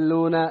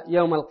الْمُقِلُّونَ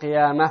يَوْمَ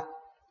الْقِيَامَةِ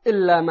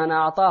إِلَّا مَنْ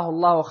أَعْطَاهُ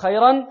اللَّهُ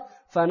خَيْرًا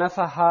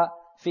فَنَفَحَ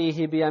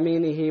فِيهِ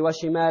بِيَمِينِهِ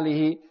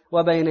وَشِمَالِهِ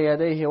وَبَيْنَ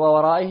يَدَيْهِ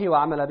وَوَرَائِهِ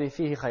وَعَمَلَ بِهِ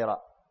فِيهِ خَيْرًا.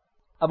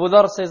 Abu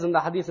Dharr says in the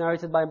hadith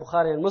narrated by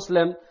Bukhari and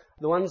Muslim,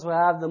 the ones who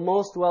have the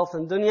most wealth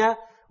in dunya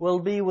will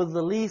be with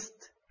the least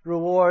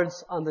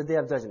rewards on the Day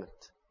of Judgment.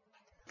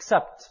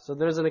 Except, so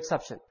there is an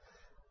exception.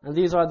 And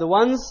these are the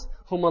ones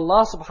whom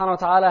Allah subhanahu wa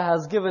ta'ala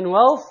has given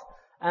wealth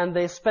and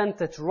they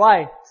spent it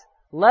right,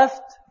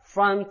 left,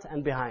 front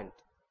and behind.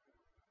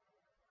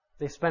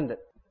 They spend it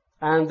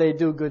and they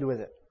do good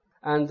with it.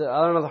 And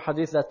another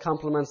hadith that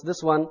complements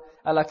this one,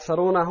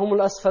 الْأَكْثَرُونَ هُمُ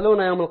الْأَسْفَلُونَ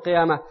يَوْمَ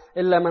الْقِيَامَةِ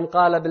إِلَّا مَنْ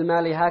قَالَ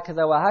بِالْمَالِ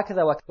هَكَذَا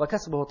وَهَكَذَا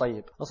وَكَسْبُهُ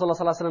طَيِّبٌ. Rasulullah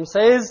ﷺ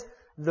says,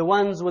 the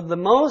ones with the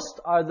most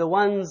are the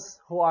ones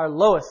who are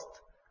lowest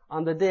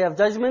on the Day of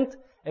Judgment,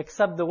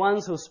 except the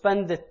ones who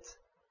spend it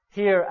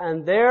here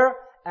and there,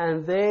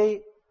 and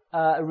they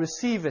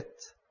receive it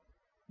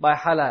by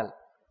halal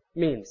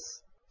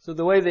means. So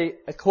the way they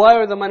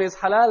acquire the money is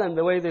halal, and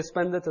the way they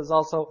spend it is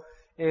also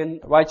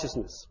in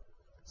righteousness.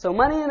 So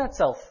money in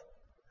itself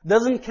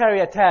doesn't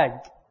carry a tag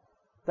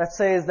that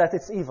says that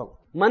it's evil.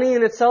 Money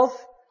in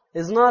itself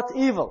is not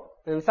evil.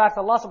 In fact,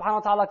 Allah subhanahu wa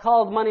ta'ala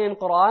called money in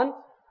Quran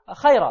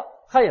khayra,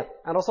 khayr.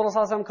 And Rasulullah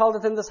sallallahu alaihi wasallam called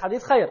it in this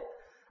hadith khayr.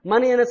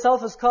 Money in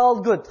itself is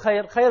called good.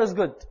 Khayr is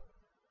good.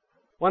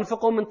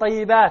 وَانْفِقُوا مِنْ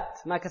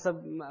طَيِّبَاتِ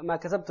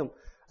مَا كَسَبْتُمْ.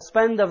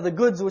 Spend of the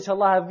goods which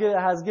Allah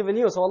has given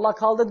you. So Allah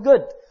called it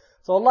good.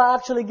 So Allah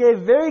actually gave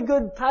very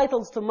good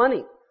titles to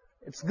money.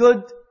 It's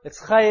good, it's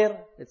khayr,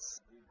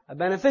 it's a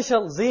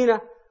beneficial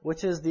zina,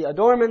 which is the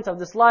adornment of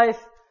this life.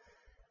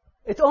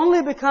 It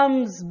only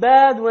becomes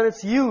bad when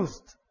it's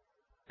used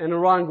in a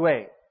wrong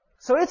way.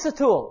 So it's a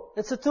tool.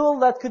 It's a tool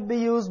that could be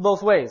used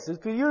both ways. You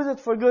could use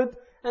it for good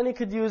and you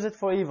could use it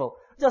for evil.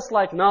 Just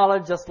like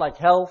knowledge, just like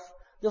health,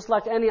 just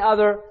like any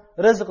other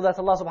rizq that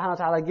Allah subhanahu wa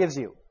ta'ala gives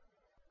you.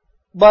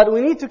 But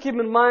we need to keep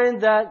in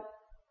mind that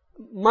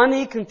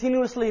money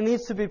continuously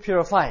needs to be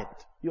purified.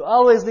 You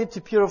always need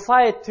to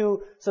purify it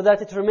so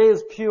that it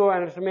remains pure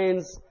and it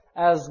remains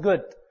as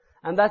good.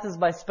 And that is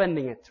by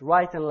spending it,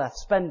 right and left,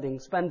 spending.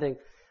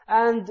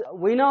 And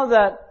we know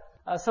that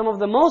some of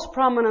the most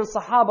prominent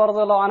Sahaba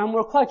radiallahu anhum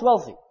were quite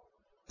wealthy.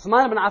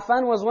 Uthman ibn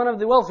Affan was one of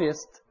the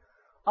wealthiest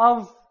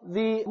of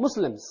the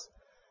Muslims.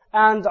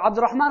 And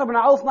Abdurrahman ibn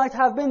Auf might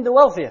have been the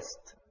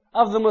wealthiest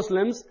of the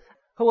Muslims.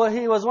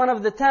 He was one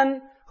of the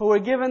 10 who were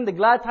given the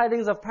glad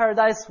tidings of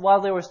paradise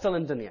while they were still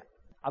in dunya.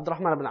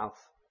 Abdurrahman ibn Auf.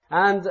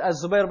 And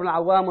as Zubayr ibn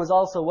Awam was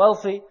also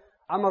wealthy,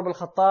 Umar ibn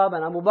Khattab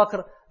and Abu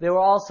Bakr, they were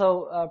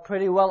also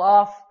pretty well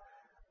off.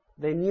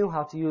 They knew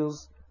how to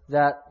use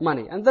that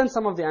money. And then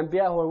some of the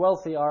Anbiya who are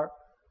wealthy are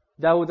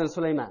Dawood and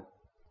Sulaiman.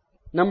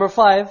 Number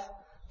 5,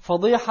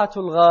 فَضِيحَةُ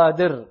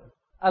الْغَادِرِ.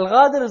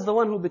 Al-Ghadir is the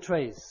one who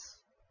betrays.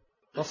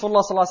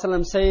 Rasulullah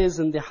ﷺ says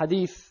in the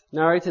hadith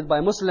narrated by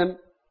Muslim,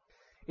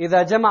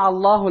 إِذَا جَمَعَ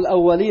اللَّهُ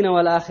الْأَوَّلِينَ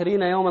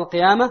وَالْآخِرِينَ يَوْمَ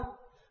الْقِيَامَةِ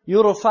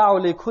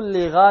يُرْفَعُ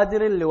لِكُلِّ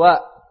غَادِرٍ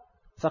لِوَاءٍ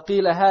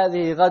فَقِيلَ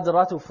هَذِهِ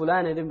غَدْرَةُ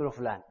فُلَانٍ ابْنُ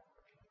فُلَانٍ.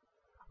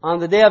 On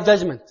the Day of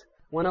Judgment,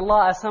 when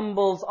Allah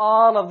assembles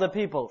all of the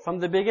people, from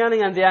the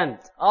beginning and the end,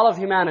 all of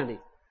humanity,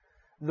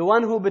 the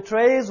one who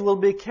betrays will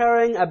be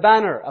carrying a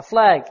banner, a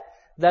flag,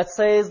 that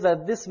says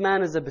that this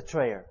man is a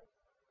betrayer.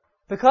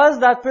 Because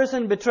that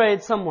person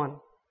betrayed someone,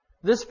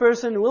 this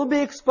person will be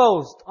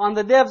exposed on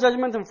the Day of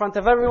Judgment in front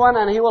of everyone,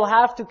 and he will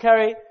have to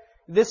carry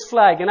this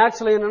flag. And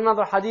actually in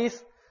another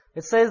hadith,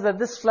 it says that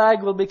this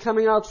flag will be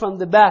coming out from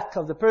the back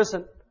of the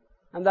person,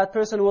 and that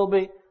person will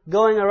be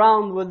going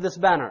around with this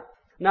banner.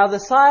 Now the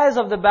size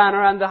of the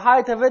banner and the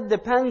height of it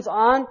depends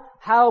on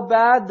how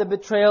bad the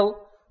betrayal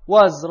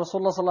was.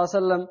 Rasulullah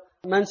ﷺ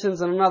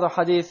mentions in another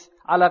hadith,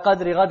 عَلَى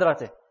قَدْرِ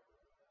غَدْرَتِهِ.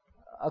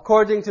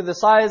 According to the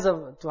size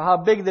to how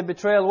big the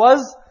betrayal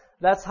was,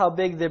 that's how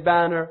big the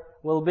banner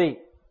will be.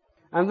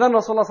 And then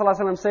Rasulullah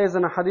ﷺ says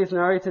in a hadith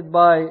narrated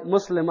by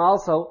Muslim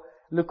also,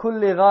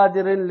 لِكُلِّ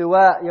غَادِرٍ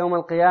لِوَاء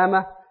يَوْمَ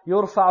الْقِيَامَةِ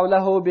يُرْفَعُ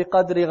لَهُ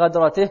بِقَدْرِ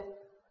غَدْرَتِهِ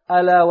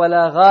أَلَا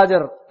وَلَا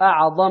غَادِرْ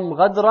أَعْظَمْ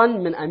غَدْرًا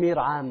مِنْ أَمِيرْ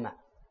عَامَّةٍ.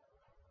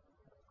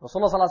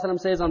 Rasulullah ﷺ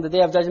says on the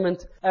Day of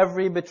Judgment,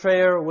 every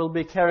betrayer will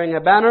be carrying a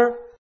banner,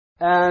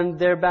 and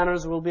their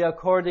banners will be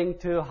according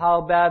to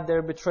how bad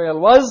their betrayal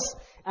was.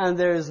 And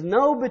there is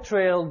no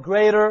betrayal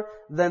greater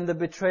than the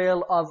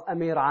betrayal of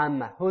Amir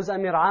Amma. Who's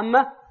Amir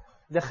Amma?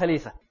 The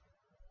Khalifa.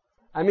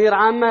 Amir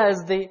Amma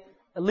is the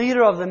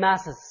leader of the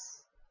masses.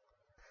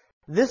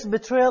 This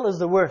betrayal is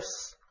the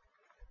worst,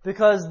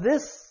 because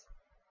this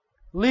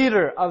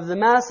leader of the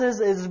masses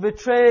is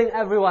betraying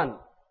everyone.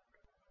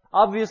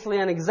 Obviously,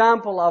 an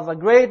example of a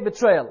great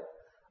betrayal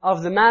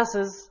of the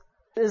masses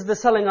is the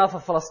selling off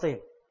of Palestine.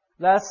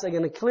 That's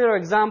again a clear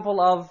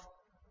example of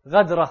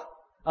ghadra,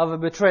 of a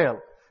betrayal.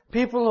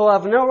 People who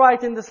have no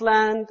right in this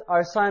land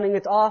are signing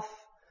it off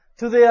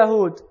to the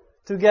Yahud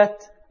to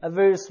get a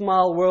very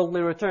small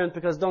worldly return,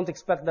 because don't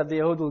expect that the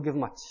Yahud will give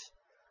much.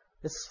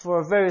 It's for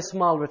a very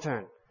small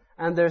return.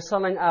 And they're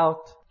selling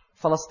out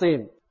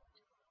Palestine.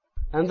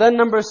 And then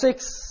number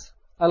 6,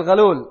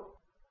 al-ghalul.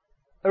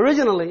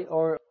 Originally,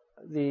 or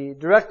the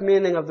direct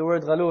meaning of the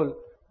word ghalul,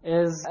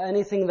 is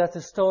anything that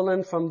is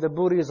stolen from the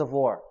booties of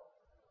war.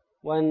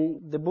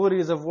 When the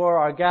booties of war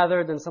are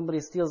gathered and somebody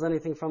steals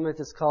anything from it,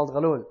 it's called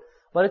ghalul.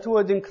 But it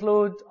would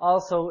include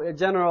also a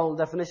general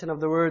definition of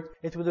the word.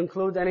 It would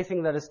include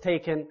anything that is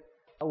taken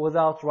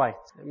without right.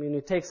 I mean,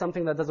 you take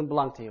something that doesn't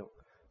belong to you.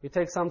 You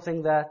take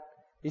something that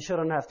you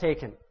shouldn't have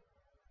taken.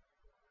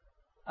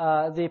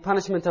 The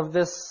punishment of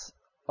this,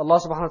 Allah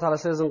subhanahu wa ta'ala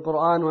says in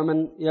Quran,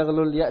 وَمَنْ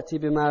يَغْلُلْ يَأْتِ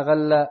بِمَا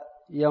غَلَّ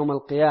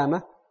يَوْمَ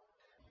الْقِيَامَةِ.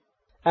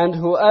 And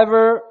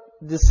whoever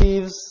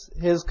deceives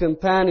his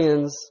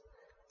companions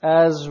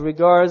as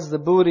regards the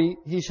booty,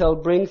 he shall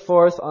bring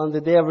forth on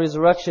the day of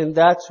resurrection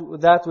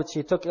that which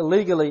he took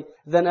illegally.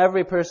 Then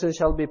every person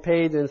shall be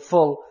paid in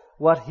full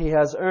what he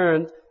has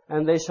earned,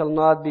 and they shall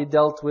not be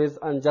dealt with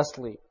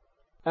unjustly.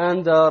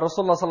 And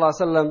Rasulullah sallallahu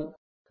alaihi wasallam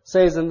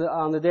says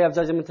on the day of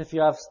judgment, if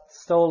you have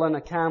stolen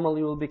a camel,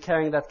 you will be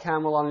carrying that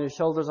camel on your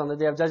shoulders on the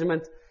day of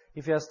judgment.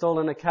 If you have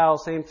stolen a cow,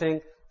 same thing.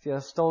 If you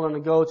have stolen a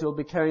goat, you will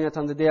be carrying it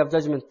on the day of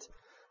judgment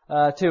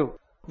too.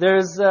 There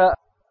is a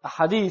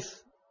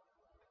hadith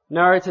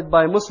narrated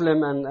by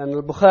Muslim and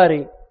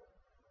Al-Bukhari.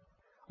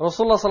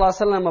 Rasulullah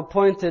sallallahu alaihi wasallam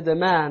appointed a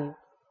man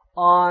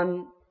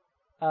on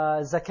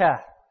zakah,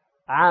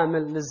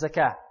 amil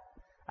liz-zakah.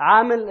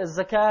 Amil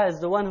liz-zakah is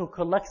the one who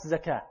collects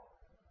zakah.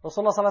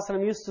 Rasulullah sallallahu alaihi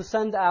wasallam used to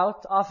send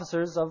out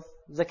officers of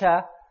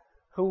zakah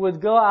who would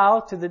go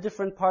out to the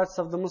different parts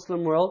of the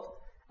Muslim world,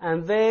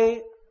 and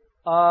they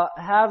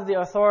have the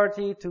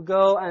authority to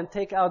go and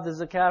take out the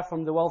zakah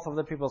from the wealth of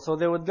the people. So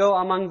they would go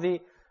among the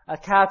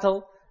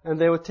cattle, and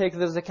they would take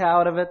the zakah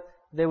out of it.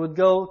 They would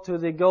go to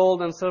the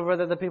gold and silver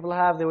that the people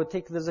have. They would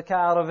take the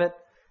zakah out of it.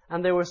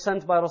 And they were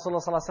sent by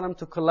Rasulullah sallallahu alaihi wasallam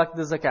to collect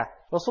the zakah.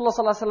 Rasulullah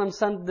sallallahu alaihi wasallam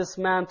sent this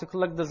man to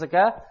collect the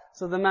zakah.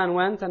 So the man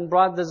went and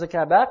brought the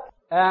zakah back.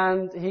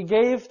 And he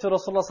gave to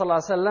Rasulullah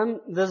sallallahu alaihi wasallam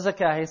the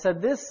zakah. He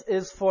said, this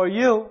is for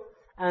you,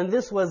 and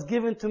this was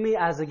given to me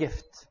as a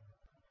gift.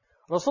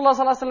 Rasulullah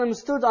sallallahu alaihi wasallam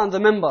stood on the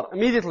minbar.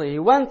 Immediately, he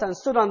went and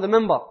stood on the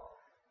minbar.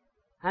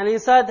 And he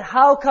said,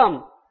 how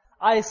come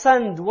I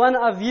send one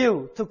of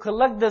you to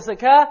collect the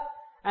zakah,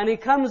 and he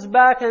comes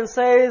back and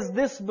says,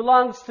 this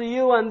belongs to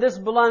you and this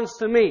belongs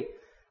to me?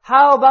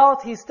 How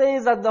about he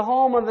stays at the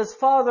home of his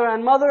father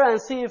and mother and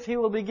see if he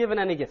will be given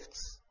any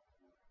gifts?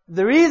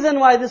 The reason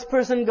why this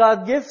person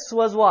got gifts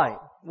was why?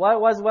 Why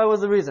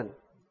was the reason?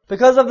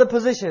 Because of the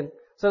position,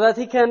 so that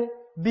he can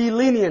be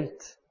lenient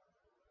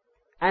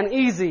and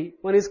easy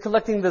when he's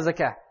collecting the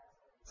zakah.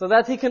 So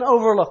that he can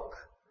overlook.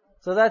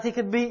 So that he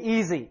could be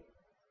easy.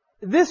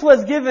 This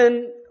was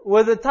given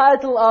with the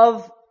title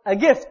of a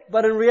gift,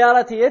 but in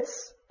reality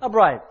it's a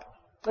bribe.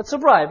 It's a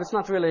bribe, it's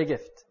not really a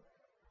gift.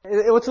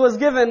 It was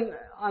given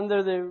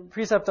under the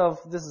precept of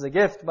this is a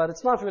gift, but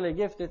it's not really a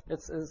gift,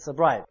 it's a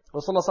bribe.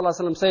 Rasulullah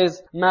sallallahu alaihi wasallam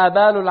says, ما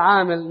بال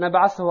العامل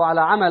نبعثه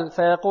على عمل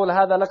فيقول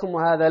هذا لكم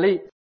وهذا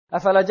لي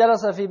أفلا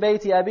جلس في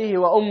بيت أبيه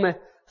وأمه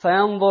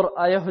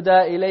فينظر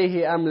أيهدى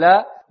إليه أم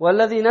لا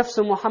والذي نفس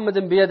محمد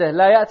بيده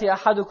لا يأتي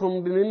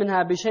أحدكم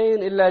منها بشيء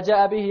إلا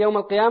جاء به يوم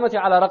القيامة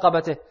على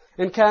رقبته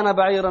إن كان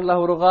بعيرا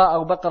له رغاء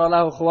أو بقر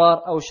له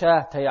خوار أو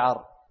شاة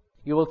تيعر.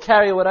 You will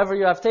carry whatever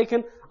you have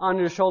taken on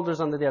your shoulders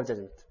on the day of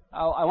judgment.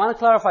 I want to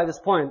clarify this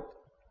point.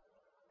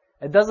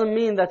 It doesn't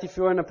mean that if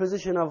you're in a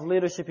position of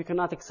leadership, you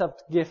cannot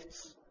accept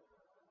gifts.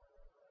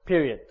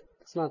 Period.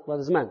 It's not what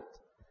is meant.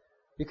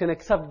 You can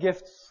accept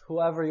gifts,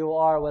 whoever you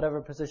are,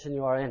 whatever position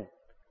you are in.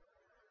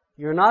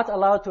 You're not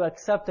allowed to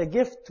accept a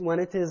gift when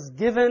it is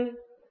given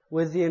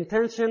with the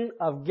intention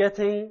of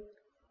getting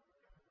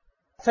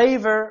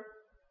favor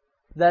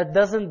that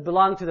doesn't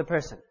belong to the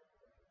person.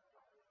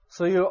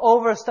 So you're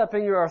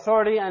overstepping your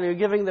authority and you're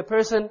giving the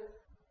person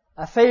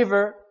a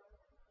favor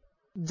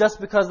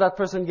just because that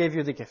person gave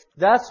you the gift.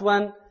 That's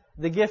when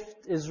the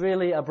gift is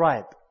really a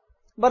bribe.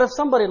 But if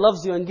somebody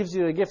loves you and gives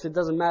you a gift, it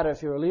doesn't matter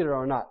if you're a leader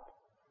or not.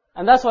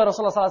 And that's why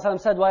Rasulullah sallallahu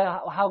alaihi wasallam said,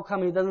 how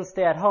come he doesn't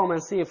stay at home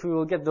and see if we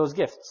will get those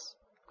gifts?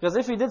 Because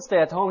if he did stay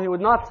at home, he would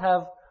not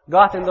have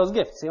gotten those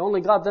gifts. He only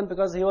got them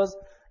because he was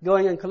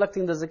going and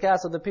collecting the zakah,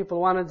 so the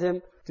people wanted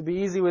him to be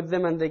easy with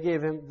them and they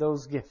gave him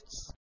those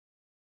gifts.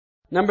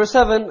 Number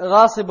 7,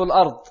 غاصب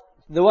الأرض,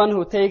 the one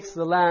who takes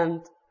the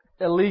land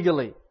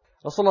illegally.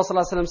 Rasulullah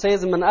ﷺ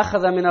says, مَنْ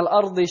أَخَذَ مِنَ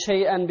الْأَرْضِ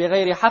شَيْئًا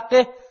بِغَيْرِ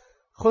حَقِّهِ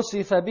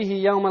خُسِفَ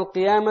بِهِ يَوْمَ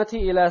الْقِيَامَةِ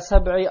إِلَى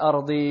سَبْعِ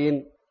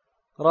أَرْضِينَ.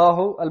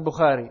 Rahu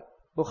al-Bukhari.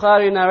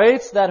 Bukhari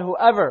narrates that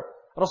whoever,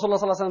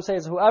 Rasulullah ﷺ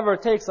says, whoever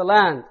takes a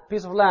land,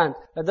 piece of land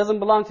that doesn't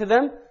belong to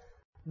them,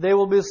 they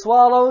will be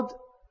swallowed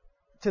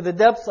to the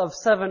depths of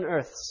 7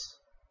 earths.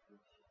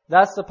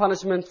 That's the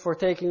punishment for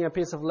taking a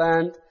piece of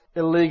land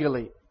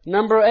illegally.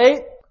 Number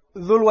 8,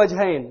 Dhul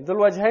Wajhain. Dhul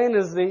Wajhain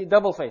is the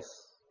double face.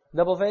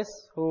 Double face,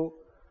 who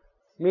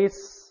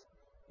meets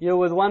you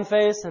with one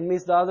face and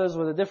meets the others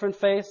with a different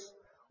face.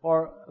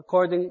 Or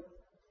according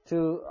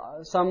to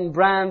some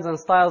brands and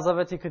styles of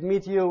it, he could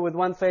meet you with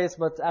one face,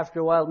 but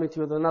after a while meet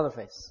you with another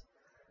face.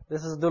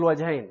 This is Dhul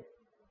Wajhain.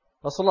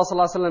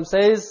 Rasulullah ﷺ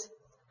says,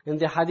 in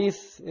the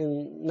hadith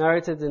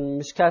narrated in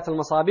Mishkat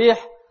al-Masabih,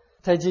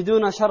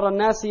 تجدون شر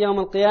الناس يوم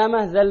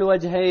القيامة ذا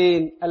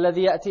الوجهين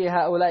الذي يأتي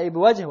هؤلاء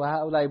بوجه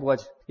وهؤلاء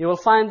بوجه. You will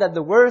find that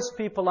the worst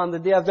people on the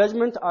Day of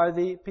Judgment are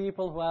the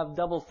people who have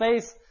double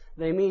face.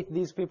 They meet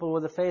these people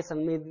with a face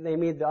and they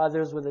meet the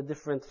others with a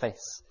different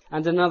face.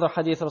 And in another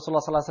hadith,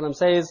 Rasulullah ﷺ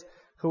says,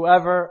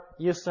 whoever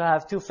used to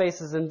have 2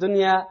 faces in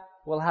dunya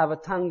will have a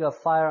tongue of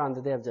fire on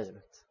the Day of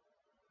Judgment.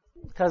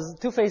 Because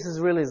 2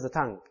 faces really is the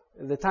tongue.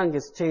 The tongue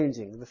is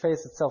changing. The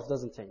face itself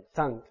doesn't change.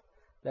 Tongue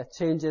that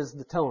changes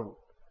the tone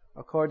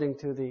according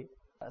to the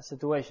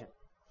situation.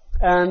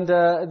 And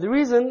the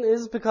reason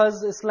is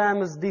because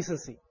Islam is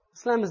decency.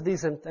 Islam is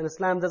decent, and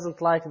Islam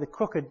doesn't like the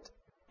crooked,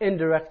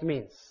 indirect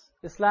means.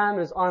 Islam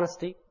is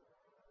honesty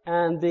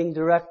and being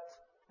direct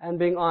and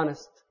being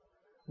honest.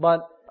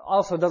 But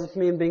also doesn't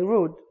mean being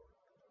rude.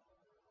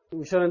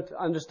 We shouldn't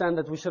understand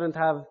that we shouldn't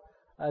have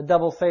a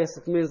double face.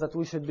 It means that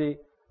we should be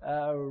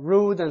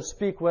rude and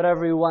speak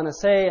whatever you want to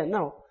say. And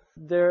no.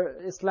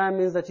 Islam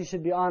means that you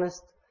should be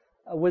honest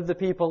with the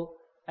people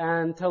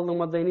and tell them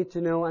what they need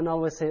to know and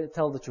always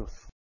tell the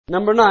truth.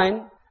 Number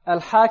 9,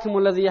 الحاكم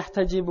الذي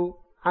يحتجب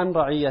عن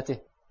رعيته.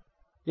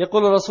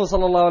 يقول الرسول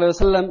صلى الله عليه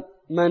وسلم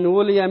من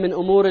ولي من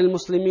أمور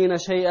المسلمين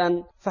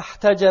شيئا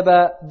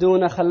فاحتجب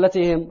دون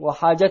خلتهم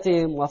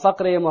وحاجتهم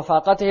وفقرهم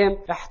وفاقتهم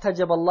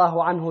احتجب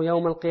الله عنه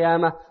يوم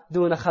القيامة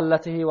دون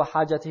خلته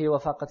وحاجته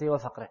وفاقته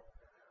وفقره.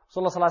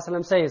 Rasulullah صلى الله عليه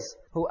وسلم says,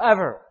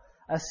 whoever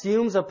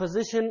assumes a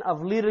position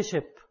of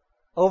leadership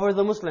over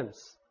the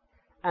Muslims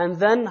and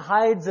then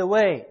hides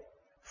away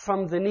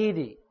from the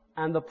needy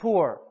and the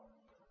poor,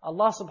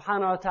 Allah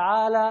subhanahu wa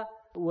ta'ala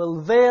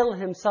will veil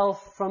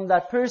Himself from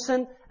that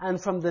person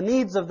and from the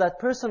needs of that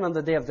person on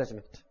the Day of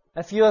Judgment.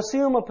 If you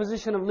assume a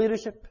position of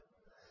leadership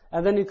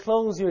and then you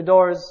close your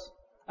doors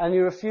and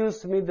you refuse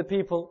to meet the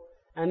people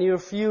and you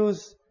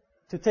refuse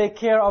to take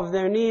care of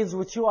their needs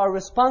which you are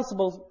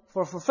responsible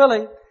for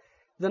fulfilling,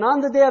 then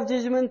on the Day of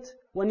Judgment,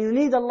 when you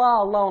need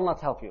Allah, Allah will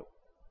not help you.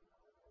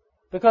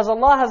 Because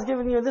Allah has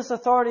given you this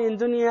authority in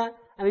dunya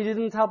and you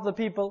didn't help the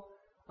people,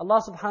 Allah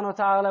subhanahu wa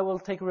ta'ala will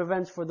take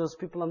revenge for those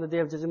people on the Day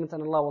of Judgment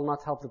and Allah will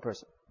not help the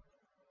person.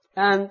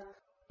 And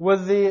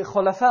with the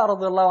Khulafa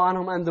radiallahu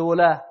anhum and the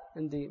Wula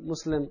in the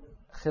Muslim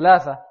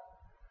Khilafah,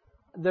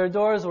 their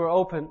doors were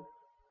open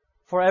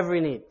for every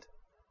need.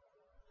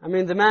 I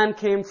mean, the man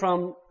came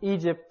from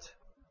Egypt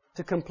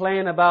to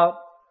complain about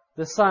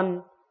the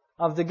son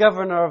of the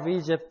governor of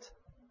Egypt,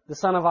 the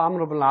son of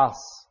Amr ibn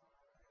al-As.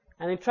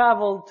 And he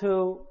traveled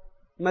to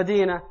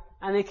Medina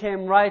and he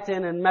came right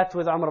in and met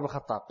with Umar ibn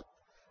Khattab.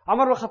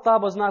 Umar ibn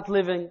Khattab was not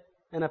living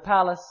in a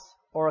palace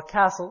or a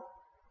castle.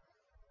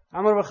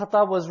 Umar ibn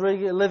Khattab was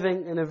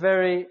living in a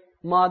very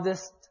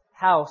modest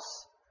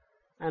house.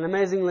 And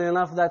amazingly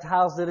enough, that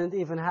house didn't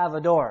even have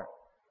a door.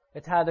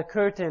 It had a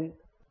curtain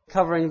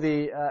covering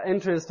the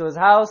entrance to his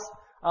house.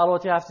 All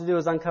what you have to do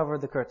is uncover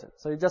the curtain.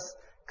 So you just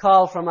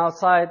call from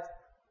outside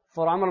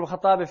for Umar ibn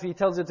Khattab. If he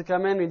tells you to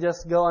come in, you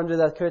just go under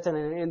that curtain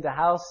and in the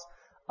house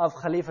of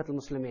Khalifat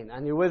al-Muslimin.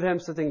 And you're with him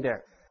sitting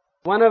there.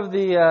 One of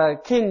the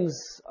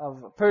kings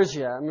of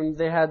Persia, I mean,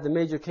 they had the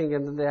major king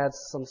and then they had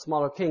some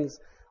smaller kings.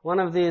 One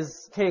of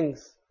these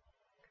kings,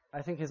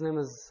 I think his name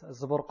is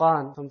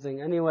Zaburqan,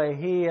 something. Anyway,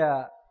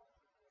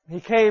 he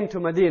came to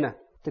Medina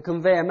to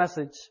convey a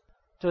message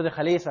to the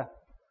Khalifa.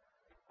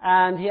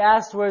 And he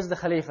asked, where's the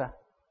Khalifa?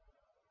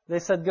 They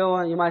said, go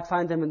on, you might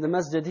find him in the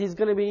masjid. He's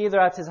going to be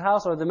either at his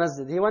house or the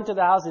masjid. He went to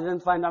the house, he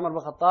didn't find Umar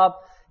ibn Khattab.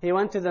 He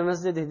went to the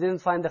masjid, he didn't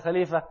find the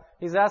Khalifa.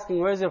 He's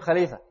asking, where's your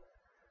Khalifa?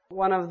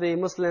 One of the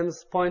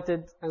Muslims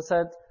pointed and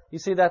said, you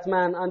see that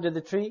man under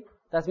the tree?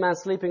 That man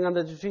sleeping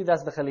under the tree,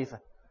 that's the Khalifa.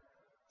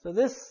 So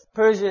this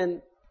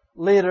Persian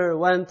leader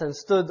went and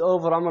stood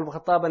over Umar ibn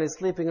Khattab and he's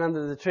sleeping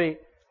under the tree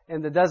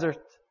in the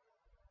desert.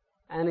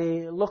 And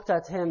he looked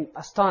at him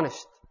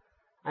astonished.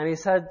 And he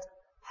said,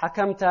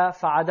 حَكَمْتَ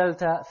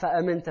فَعَدَلْتَ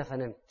فَأَمِنْتَ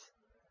فَنِمْتَ.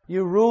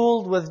 You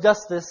ruled with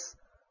justice,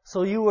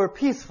 so you were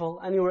peaceful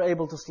and you were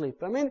able to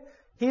sleep. I mean,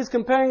 he's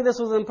comparing this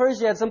with in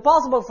Persia. It's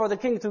impossible for the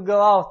king to go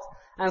out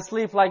and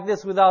sleep like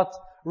this without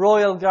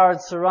royal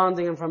guards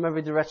surrounding him from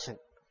every direction.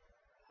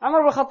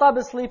 Umar ibn Khattab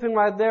is sleeping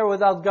right there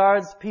without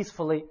guards,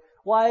 peacefully.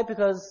 Why?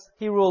 Because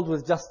he ruled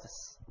with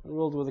justice. He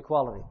ruled with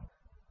equality.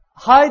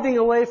 Hiding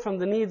away from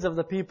the needs of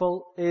the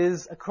people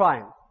is a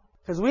crime.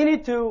 Because we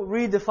need to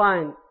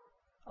redefine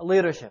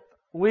leadership.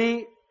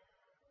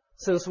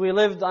 Since we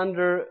lived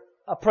under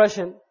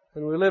oppression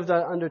and we lived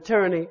under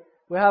tyranny,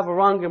 we have a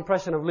wrong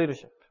impression of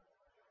leadership.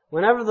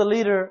 Whenever the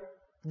leader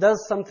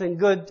does something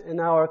good in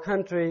our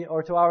country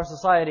or to our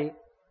society,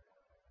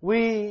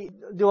 we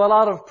do a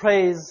lot of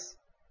praise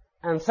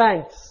and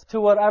thanks to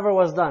whatever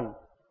was done.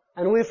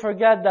 And we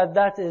forget that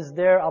that is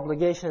their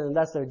obligation and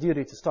that's their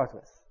duty to start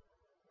with.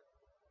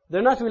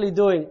 They're not really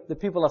doing the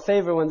people a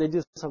favor when they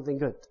do something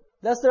good.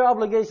 That's their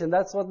obligation.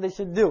 That's what they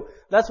should do.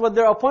 That's what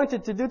they're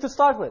appointed to do to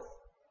start with.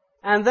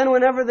 And then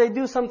whenever they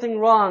do something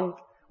wrong,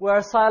 we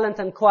are silent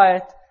and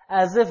quiet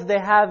as if they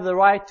have the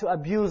right to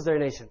abuse their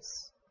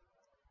nations.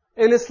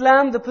 In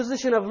Islam, the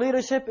position of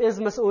leadership is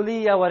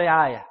mas'uliyya wa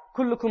ri'ayah.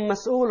 كلكم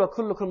مسؤول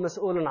وكلكم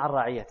مسؤول عن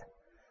رعيته.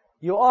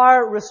 You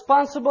are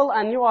responsible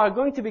and you are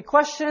going to be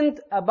questioned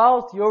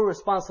about your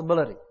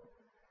responsibility.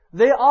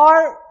 They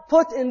are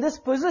put in this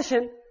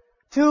position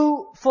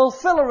to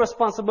fulfill a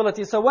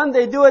responsibility. So when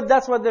they do it,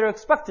 that's what they're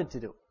expected to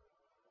do.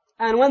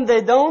 And when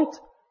they don't,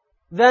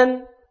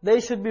 then they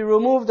should be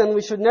removed and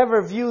we should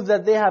never view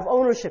that they have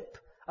ownership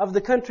of the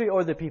country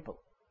or the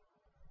people.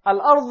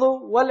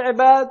 Al-ardu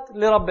wal-ibad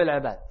li-rabbil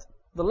ibad.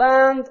 The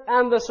land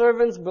and the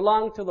servants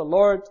belong to the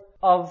Lord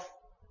of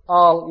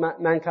all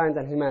mankind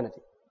and humanity.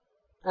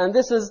 And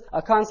this is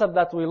a concept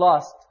that we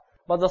lost.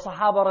 But the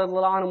Sahaba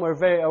radiallahu anhum were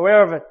very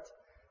aware of it.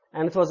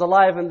 And it was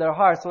alive in their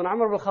hearts. When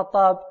Umar ibn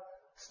Khattab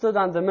stood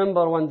on the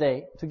minbar one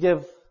day to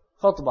give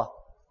khutbah,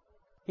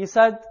 he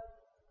said,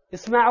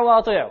 Isma'u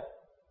wa ati'u.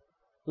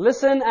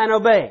 Listen and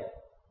obey.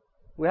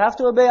 We have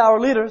to obey our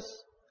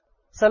leaders.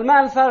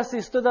 Salman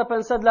al-Farsi stood up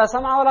and said, La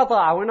sam'a wa la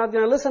ta'a. We're not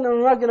going to listen and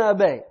we're not going to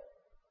obey.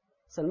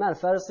 Salman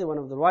al-Farsi, one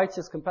of the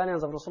righteous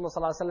companions of Rasulullah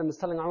sallallahu alaihi wasallam, is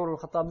telling Umar ibn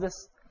Khattab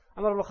this.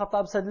 Umar ibn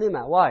Khattab said,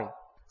 Lima, why?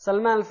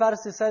 Salman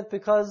al-Farsi said,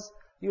 because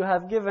you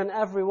have given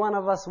every one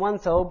of us one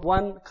thawb,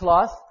 one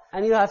cloth,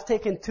 and you have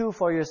taken two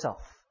for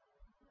yourself.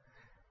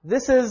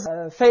 This is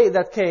fate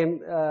that came,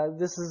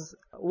 this is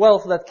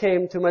wealth that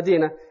came to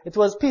Medina. It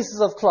was pieces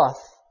of cloth.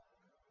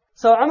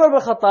 So Umar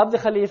ibn Khattab, the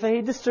Khalifa,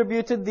 he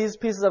distributed these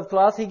pieces of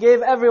cloth. He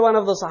gave every one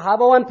of the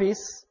Sahaba one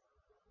piece.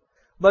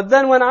 But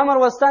then when Umar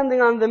was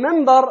standing on the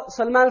minbar,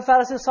 Salman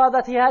al-Farsi saw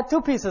that he had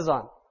two pieces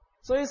on.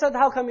 So he said,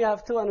 how come you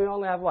have two and we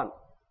only have one?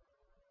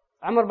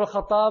 Umar ibn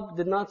Khattab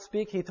did not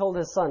speak. He told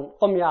his son,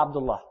 Qum ya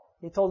Abdullah.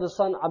 He told his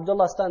son,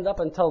 Abdullah, stand up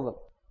and tell them.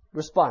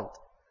 Respond.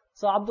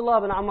 So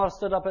Abdullah bin Umar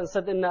stood up and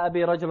said, Inna abi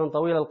rajulun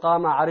tawil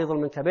al-qama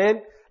aridun min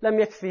kabib, lam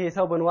yakfihi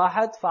thawbun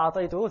wahad,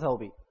 fa'ataytuhu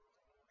thawbi.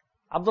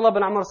 Abdullah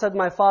bin Umar said,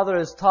 my father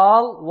is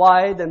tall,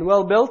 wide and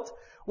well built.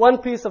 One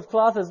piece of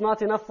cloth is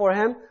not enough for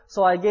him,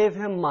 so I gave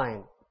him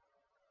mine.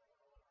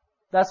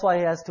 That's why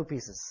he has two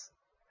pieces.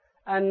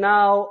 And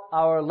now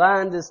our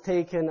land is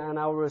taken and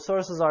our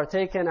resources are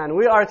taken and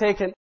we are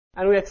taken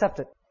and we accept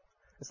it.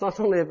 It's not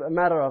only a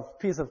matter of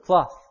piece of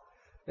cloth.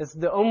 It's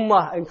the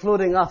ummah,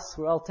 including us,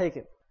 we're all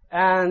taken.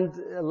 And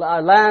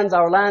our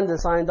land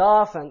is signed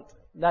off, and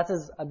that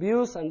is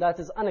abuse and that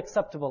is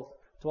unacceptable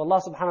to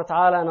Allah subhanahu wa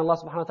ta'ala, and Allah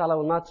subhanahu wa ta'ala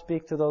will not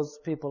speak to those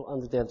people on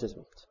the Day of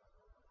Judgment.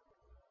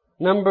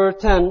 Number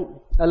 10,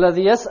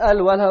 الذي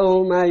يسأل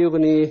وله ما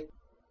يغنيه.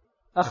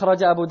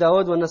 أخرج أبو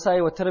داود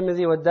والنسائي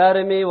والترمذي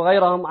والدارمي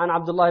وغيرهم عن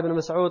عبد الله بن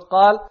مسعود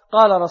قال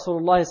قال رسول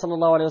الله صلى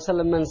الله عليه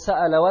وسلم من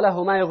سأل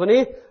وله ما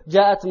يغنيه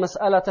جاءت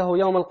مسألته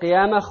يوم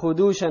القيامة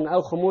خدوشا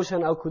أو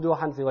خموشا أو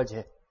كدوحا في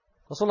وجهه.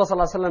 Rasulullah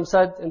sallallahu alaihi wasallam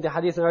said in the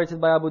hadith narrated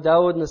by Abu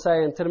Dawud,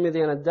 Nasai and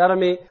Tirmidhi and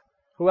Ad-Darimi,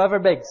 whoever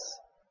begs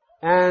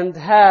and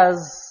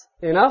has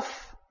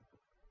enough,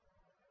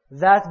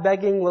 that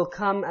begging will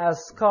come as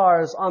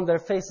scars on their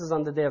faces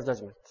on the Day of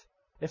Judgment.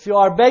 If you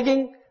are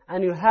begging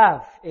and you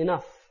have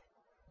enough,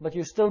 but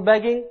you're still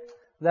begging,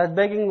 that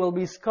begging will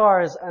be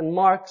scars and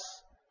marks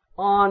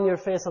on your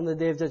face on the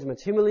Day of Judgment.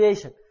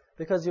 Humiliation,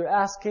 because you're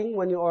asking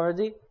when you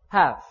already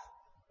have.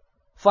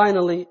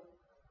 Finally,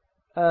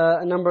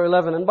 number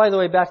 11. And by the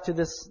way, back to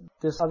this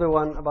other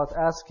one about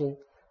asking.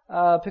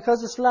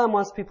 Because Islam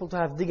wants people to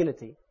have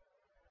dignity.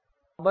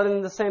 But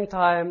in the same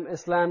time,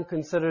 Islam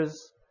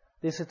considers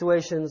these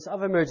situations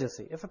of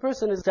emergency. If a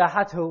person is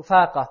jahathu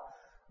faqah,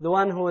 the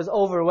one who is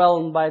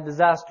overwhelmed by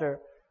disaster,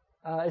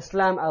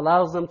 Islam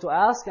allows them to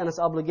ask, and it's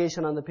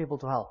obligation on the people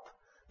to help.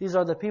 These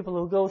are the people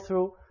who go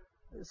through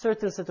a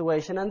certain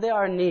situation and they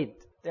are in need.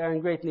 They are in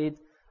great need.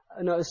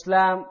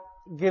 Islam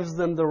gives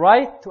them the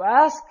right to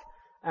ask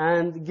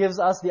and gives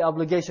us the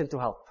obligation to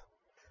help.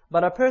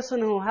 But a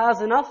person who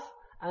has enough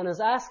and is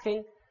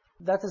asking,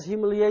 that is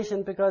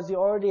humiliation, because you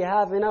already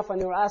have enough and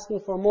you're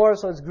asking for more,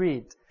 so it's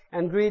greed.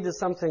 And greed is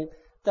something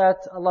that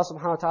Allah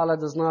subhanahu wa ta'ala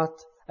does not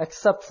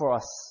accept for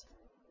us.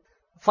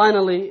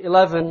 Finally,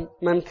 11,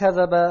 man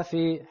kadhaba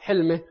fi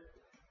hilmih,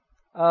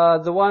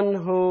 the one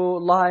who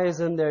lies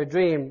in their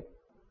dream.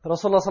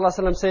 Rasulullah sallallahu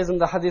alaihi wasallam says in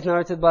the hadith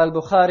narrated by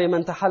Al-Bukhari,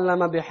 man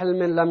tahallama bi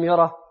hilmin lam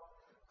yarah,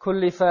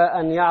 كلف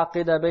أن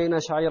يعقد بين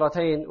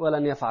شعيرتين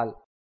ولن يفعل.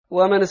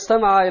 ومن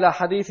استمع إلى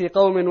حديث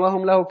قوم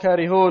وهم له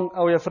كارهون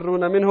أو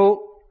يفرون منه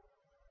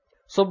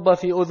صب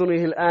في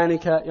أذنه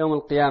الآنك يوم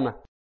القيامة.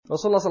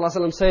 Rasulullah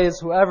ﷺ says,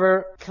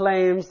 whoever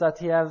claims that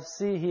he has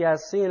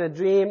seen a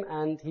dream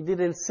and he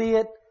didn't see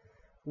it,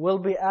 will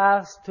be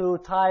asked to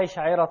tie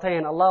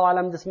sha'iratain. Allahu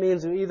alam, this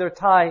means you either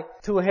tie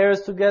two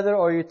hairs together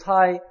or you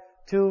tie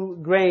two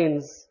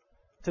grains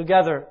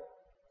together.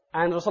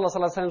 And Rasulullah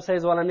ﷺ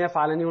says, وَلَنْ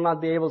يَفْعَلْ, and you will not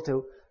be able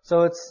to.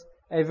 So it's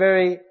a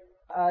very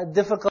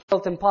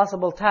difficult,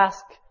 impossible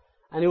task.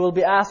 And you will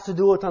be asked to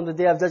do it on the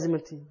Day of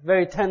Judgment.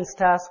 Very tense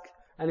task.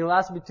 And you will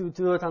ask me to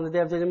do it on the Day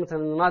of Judgment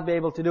and you will not be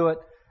able to do it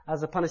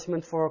as a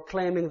punishment for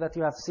claiming that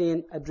you have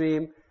seen a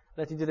dream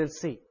that you didn't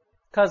see.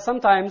 Because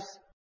sometimes,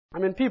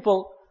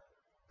 people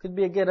could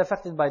get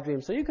affected by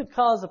dreams. So you could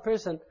cause a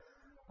person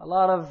a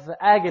lot of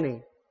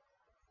agony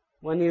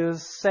when you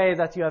say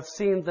that you have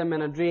seen them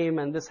in a dream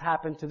and this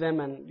happened to them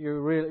and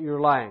you're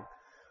lying.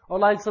 Or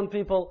like some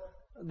people,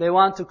 they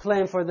want to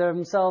claim for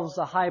themselves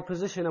a high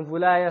position of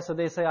wilaya, so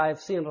they say, I have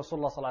seen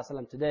Rasulullah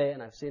ﷺ today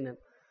and I've seen him.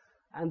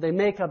 And they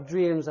make up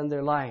dreams and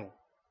they're lying.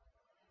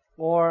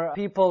 Or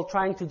people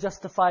trying to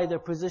justify their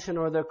position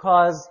or their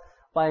cause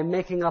by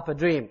making up a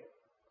dream.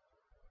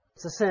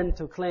 It's a sin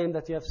to claim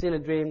that you have seen a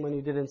dream when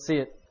you didn't see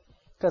it.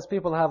 Because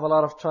people have a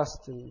lot of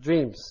trust in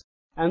dreams.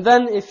 And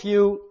then if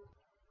you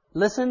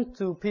listen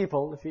to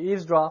people, if you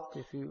eavesdrop,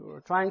 if you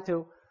are trying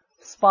to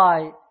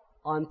spy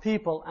on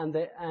people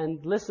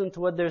and listen to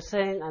what they're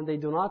saying and they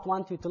do not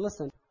want you to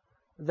listen,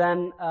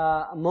 then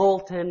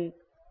molten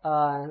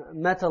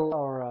metal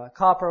or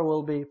copper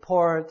will be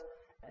poured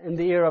in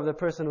the ear of the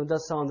person who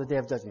does so on the Day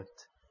of Judgment.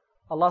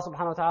 Allah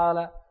subhanahu wa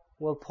ta'ala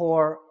will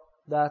pour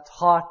that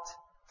hot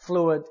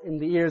fluid in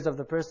the ears of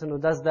the person who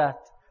does that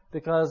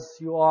because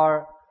you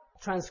are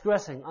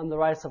transgressing on the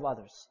rights of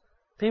others.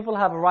 People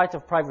have a right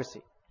of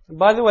privacy. And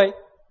by the way,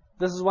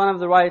 this is one of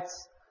the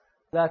rights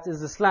that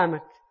is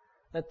Islamic,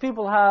 that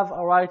people have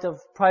a right of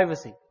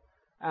privacy.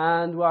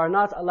 And we are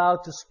not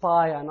allowed to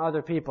spy on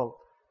other people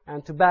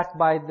and to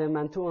backbite them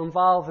and to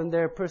involve in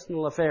their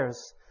personal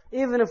affairs.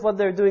 Even if what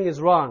they're doing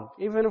is wrong,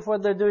 even if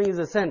what they're doing is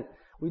a sin,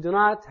 we do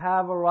not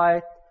have a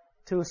right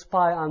to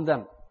spy on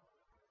them.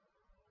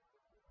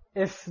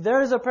 If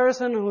there is a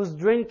person who's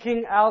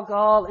drinking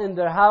alcohol in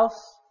their house,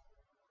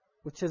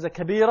 which is a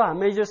kabira, a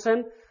major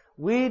sin,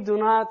 we do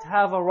not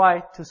have a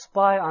right to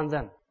spy on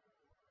them.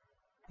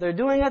 They're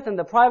doing it in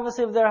the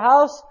privacy of their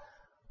house.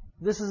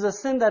 This is a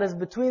sin that is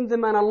between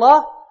them and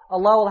Allah.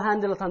 Allah will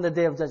handle it on the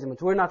Day of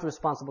Judgment. We're not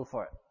responsible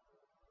for it.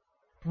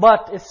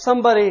 But if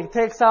somebody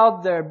takes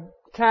out their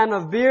can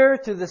of beer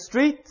to the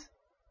street,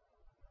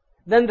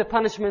 then the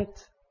punishment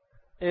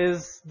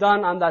is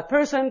done on that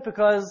person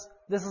because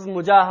this is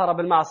mujahara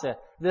bil ma'asiyah.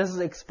 This is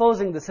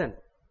exposing the sin.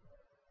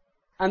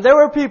 And there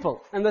were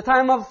people in the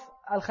time of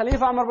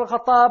Al-Khalifa Umar bin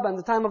Khattab and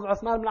the time of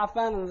Uthman bin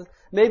Affan and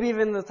maybe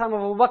even the time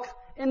of Abu Bakr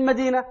in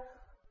Medina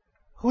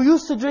who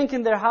used to drink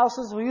in their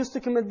houses, who used to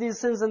commit these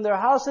sins in their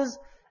houses,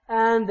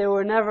 and they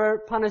were never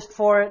punished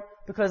for it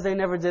because they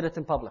never did it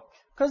in public.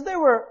 Because they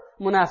were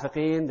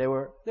munafiqeen, there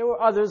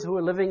were others who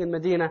were living in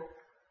Medina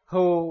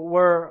who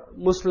were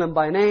Muslim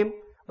by name,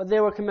 but they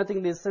were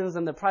committing these sins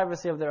in the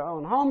privacy of their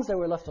own homes. They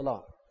were left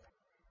alone.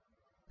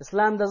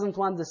 Islam doesn't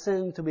want the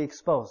sin to be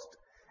exposed.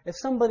 If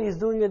somebody is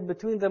doing it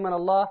between them and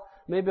Allah,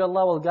 maybe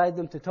Allah will guide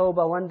them to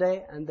tawbah one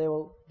day and they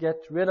will get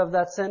rid of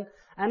that sin.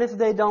 And if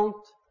they don't,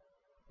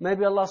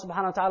 maybe Allah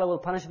subhanahu wa ta'ala will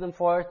punish them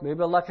for it.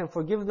 Maybe Allah can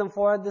forgive them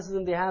for it. This is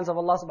in the hands of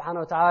Allah subhanahu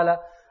wa ta'ala.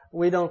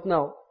 We don't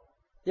know.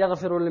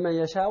 يَغْفِرُ لِمَنْ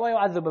يَشَاءُ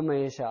وَيُعَذِّبُ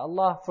مَنْ يَشَاءُ.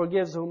 Allah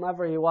forgives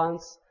whomever He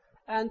wants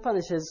and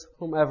punishes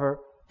whomever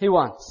He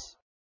wants.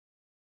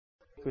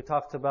 We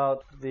talked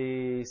about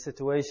the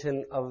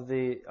situation of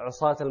the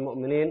عصاة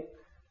المؤمنين,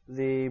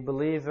 the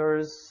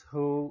believers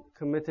who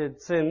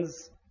committed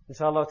sins.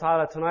 Inshallah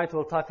ta'ala, tonight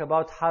we'll talk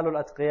about حال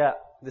الأتقياء,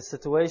 the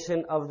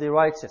situation of the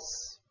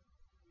righteous.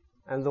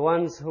 And the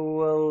ones who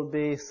will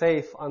be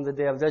safe on the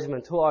Day of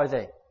Judgment. Who are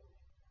they?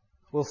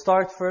 We'll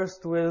start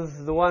first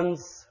with the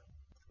ones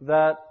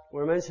that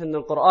were mentioned in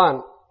the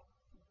Quran.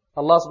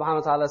 Allah subhanahu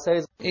wa ta'ala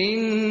says,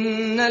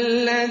 إِنَّ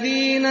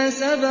الَّذِينَ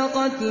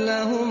سَبَقَتْ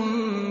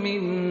لَهُم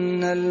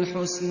مِّنَّا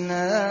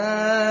الْحُسْنَى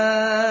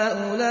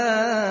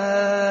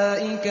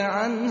أُولَئِكَ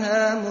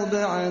عَنْهَا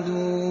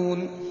مُبْعَدُونَ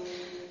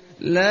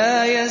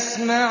لَا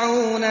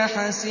يَسْمَعُونَ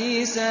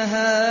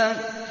حَسِيسَهَا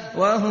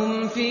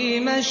وَهُمْ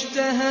فِيمَا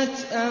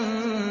اشْتَهَتْ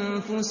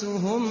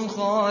أَنفُسُهُمْ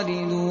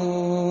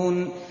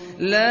خَالِدُونَ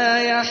لَا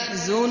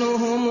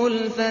يَحْزُنُهُمُ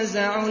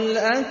الْفَزَعُ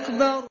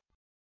الْأَكْبَرُ.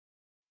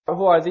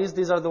 Who are these?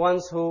 These are the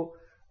ones who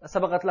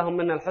سَبَقَتْ لَهُم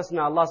مِّنَّا الْحُسْنَى.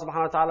 Allah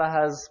subhanahu wa ta'ala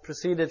has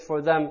preceded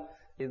for them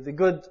the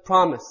good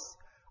promise.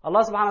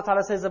 Allah subhanahu wa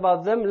ta'ala says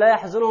about them, لَا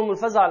يَحْزُنُهُمُ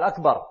الْفَزَعُ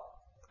الْأَكْبَرُ.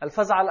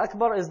 Al-Faz'a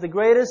al-Akbar is the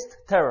greatest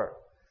terror.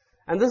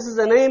 And this is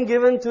a name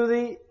given to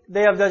the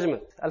Day of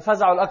Judgment.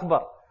 Al-Faz'a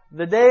al-Akbar.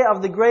 The day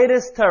of the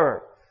greatest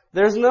terror.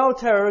 There's no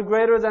terror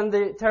greater than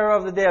the terror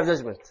of the Day of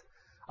Judgment.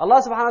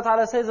 Allah subhanahu wa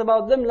ta'ala says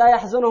about them, لَا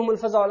يَحْزُنُهُمُ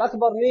الْفَزَعُ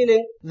الْأَكْبَرُ,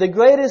 meaning the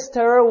greatest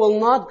terror will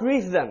not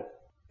grieve them.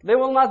 They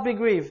will not be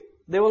grieved.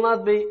 They will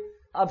not be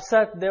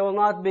upset. They will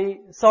not be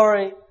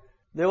sorry.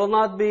 They will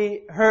not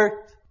be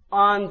hurt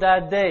on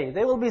that day.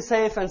 They will be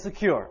safe and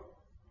secure.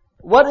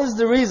 What is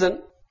the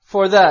reason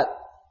for that?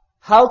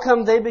 How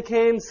come they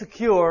became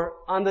secure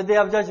on the Day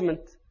of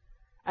Judgment?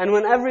 And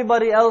when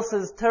everybody else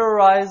is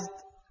terrorized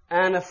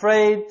and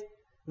afraid,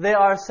 they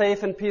are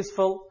safe and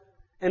peaceful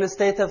in a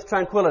state of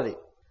tranquility.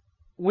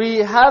 We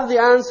have the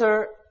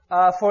answer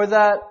for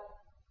that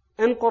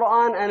in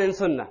Quran and in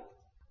Sunnah.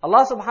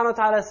 Allah subhanahu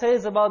wa ta'ala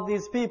says about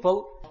these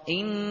people,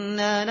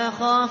 إِنَّا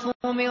نَخَافُ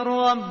مِنْ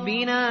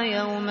رَبِّنَا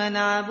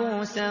يَوْمًا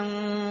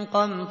عَبُوسًا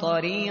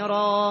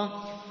قَمْطَرِيرًا.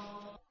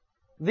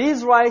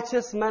 These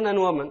righteous men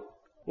and women,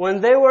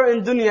 when they were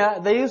in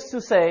dunya, they used to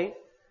say,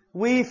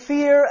 we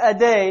fear a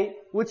day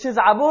which is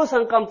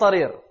عَبُوسًا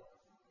قَمْطَرِيرًا.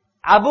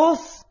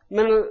 عَبُوس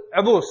من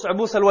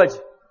عبوس الوجه.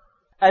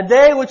 A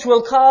day which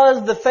will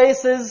cause the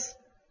faces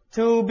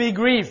to be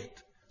grieved.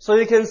 So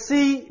you can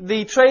see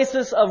the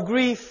traces of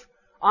grief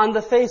on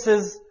the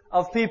faces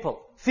of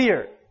people.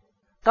 Fear.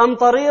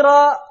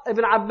 قَمْطَرِيرًا,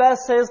 Ibn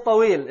Abbas says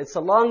طويل. It's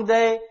a long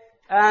day.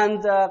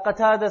 And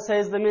Qatada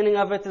says the meaning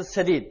of it is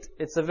shadid.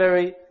 It's a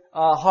very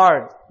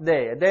hard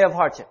day, a day of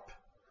hardship.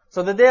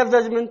 So the Day of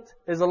Judgment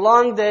is a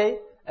long day,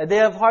 a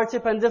day of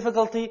hardship and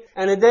difficulty,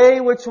 and a day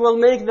which will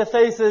make the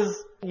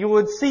faces, you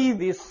would see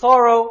the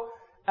sorrow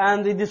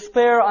and the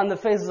despair on the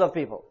faces of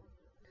people.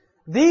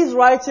 These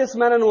righteous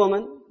men and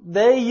women,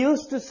 they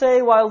used to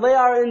say while they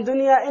are in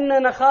dunya,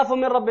 إِنَّا نَخَافُ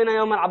مِنْ رَبِّنَا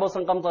يَوْمًا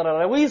عَبُوسًا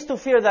قَمْطَرِيرًا. We used to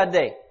fear that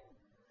day.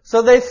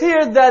 So they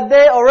feared that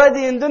day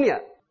already in dunya.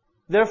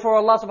 Therefore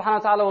Allah subhanahu wa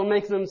ta'ala will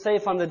make them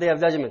safe on the Day of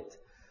Judgment.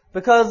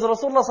 Because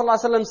Rasulullah sallallahu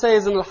alaihi wasallam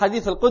says in the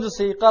Hadith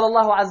al-Qudusi, قال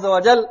الله عز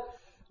وجل,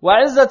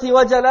 وعزتي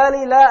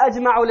وجلالي لا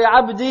أجمع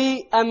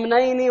لعبدي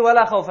أمنين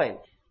ولا خوفين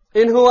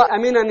إن هو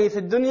أمنني في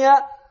الدنيا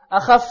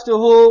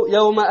أخفته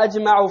يوم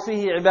أجمع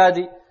فيه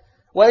عبادي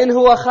وإن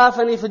هو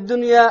خافني في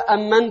الدنيا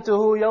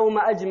أمنته يوم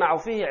أجمع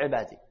فيه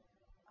عبادي.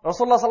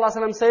 Rasulullah sallallahu alaihi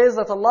wasallam says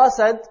that Allah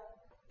said,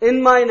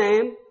 in my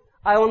name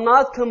I will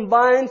not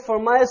combine for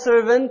my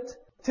servant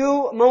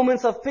 2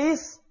 moments of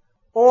peace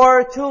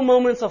or 2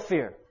 moments of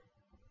fear.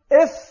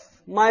 If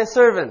my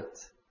servant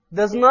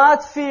does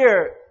not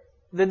fear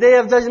the Day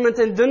of Judgment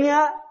in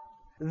dunya,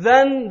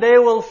 then they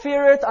will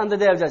fear it on the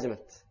Day of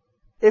Judgment.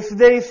 If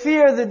they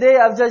fear the Day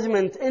of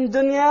Judgment in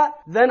dunya,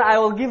 then I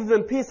will give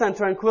them peace and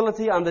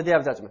tranquility on the Day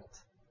of Judgment.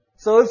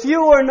 So if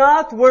you are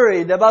not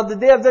worried about the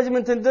Day of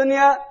Judgment in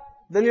dunya,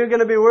 then you're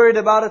going to be worried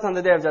about it on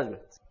the Day of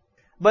Judgment.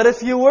 But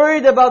if you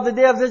worried about the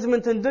Day of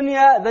Judgment in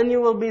dunya, then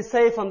you will be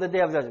safe on the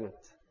Day of Judgment.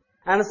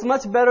 And it's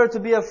much better to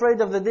be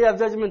afraid of the Day of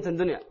Judgment in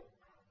dunya.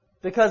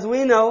 Because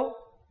we know,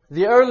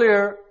 the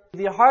earlier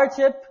the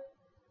hardship,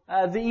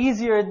 the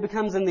easier it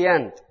becomes in the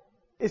end.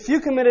 If you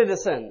committed a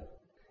sin,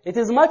 it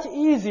is much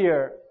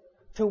easier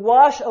to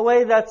wash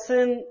away that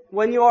sin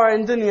when you are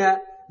in dunya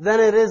than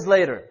it is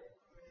later.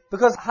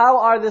 Because how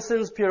are the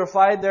sins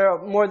purified? There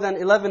are more than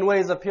 11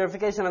 ways of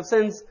purification of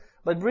sins.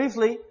 But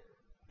briefly,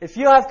 if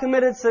you have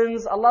committed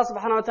sins, Allah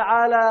subhanahu wa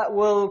ta'ala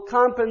will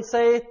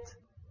compensate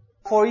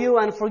for you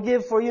and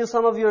forgive for you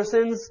some of your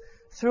sins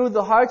through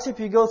the hardship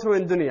you go through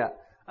in dunya.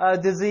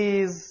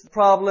 Disease,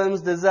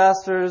 problems,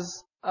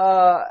 disasters,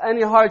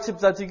 any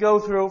hardships that you go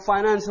through,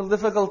 financial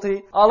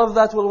difficulty, all of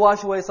that will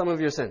wash away some of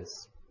your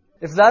sins.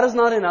 If that is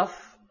not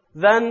enough,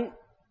 then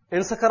in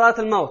sakarat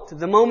al-maut,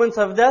 the moments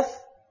of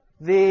death,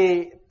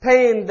 the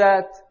pain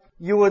that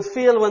you would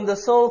feel when the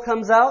soul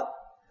comes out,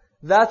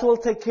 that will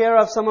take care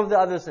of some of the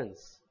other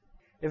sins.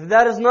 If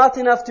that is not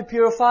enough to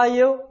purify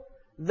you,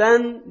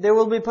 then there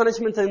will be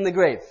punishment in the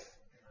grave.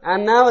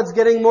 And now it's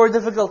getting more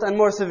difficult and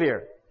more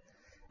severe.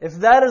 If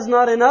that is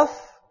not enough,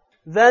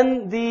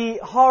 then the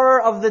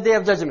horror of the Day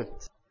of Judgment.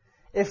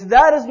 If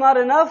that is not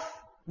enough,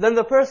 then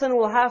the person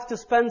will have to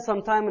spend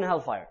some time in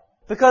hellfire.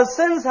 Because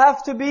sins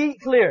have to be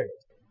cleared.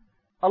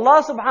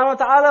 Allah subhanahu wa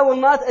ta'ala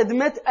will not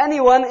admit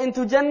anyone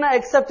into Jannah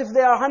except if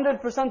they are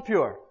 100%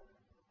 pure.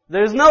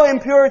 There is no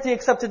impurity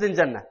accepted in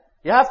Jannah.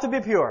 You have to be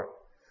pure.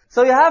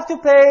 So you have to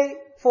pay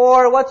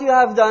for what you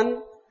have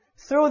done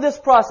through this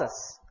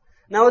process.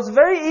 Now it's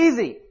very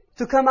easy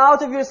to come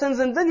out of your sins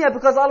in dunya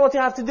because all what you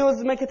have to do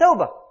is make a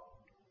tawbah.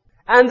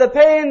 And the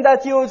pain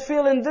that you would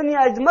feel in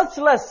dunya is much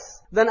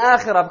less than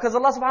akhirah. Because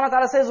Allah subhanahu wa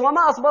ta'ala says,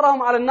 وَمَا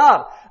أَصْبَرَهُمْ عَلَى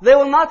النَّارِ. They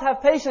will not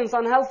have patience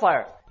on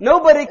hellfire.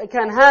 Nobody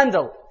can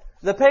handle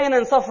the pain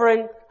and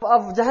suffering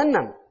of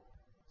Jahannam.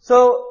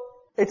 So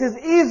it is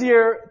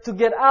easier to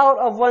get out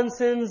of one's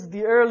sins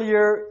the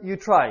earlier you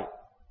try.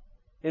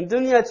 In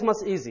dunya it's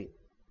much easy.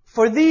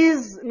 For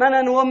these men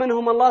and women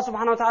whom Allah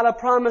subhanahu wa ta'ala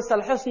promised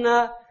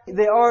al-husna,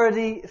 they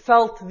already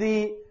felt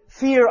the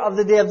fear of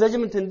the Day of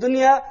Judgment in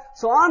dunya.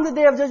 So on the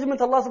Day of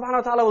Judgment, Allah subhanahu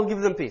wa ta'ala will give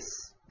them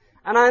peace.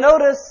 And I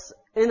notice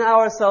in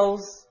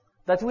ourselves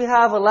that we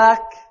have a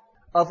lack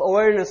of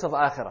awareness of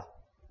akhirah.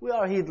 We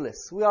are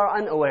heedless. We are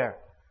unaware.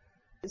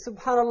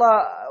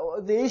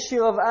 SubhanAllah, the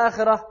issue of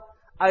akhirah,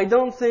 I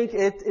don't think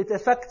it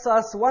affects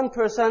us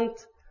 1%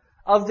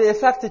 of the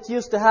effect it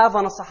used to have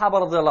on the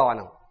Sahaba radiallahu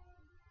anhum.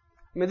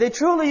 I mean, they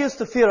truly used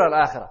to fear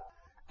al-akhirah.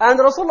 And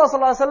Rasulullah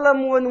sallallahu alaihi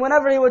wasallam,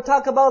 whenever he would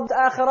talk about the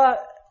akhirah,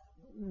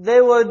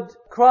 they would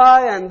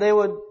cry and they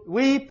would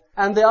weep,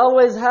 and they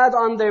always had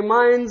on their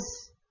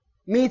minds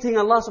meeting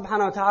Allah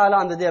subhanahu wa ta'ala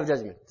on the Day of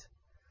Judgment.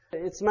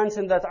 It's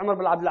mentioned that Umar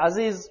bin Abdul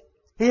Aziz,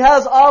 He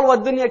has all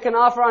what dunya can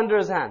offer under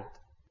his hand.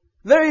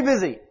 Very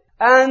busy.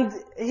 And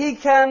he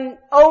can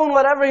own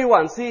whatever he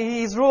wants.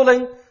 He's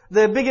ruling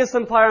the biggest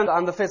empire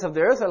on the face of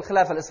the earth,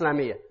 Al-Khilafah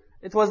Al-Islamiyya.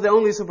 It was the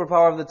only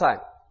superpower of the time.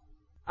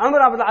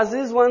 Umar Abdul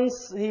Aziz,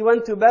 once he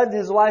went to bed,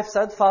 his wife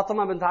said,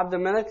 Fatima bint Abd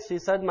al-Malik, she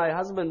said, my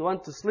husband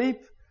went to sleep,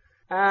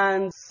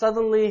 and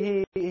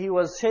suddenly he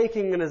was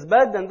shaking in his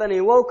bed, and then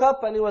he woke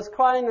up and he was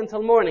crying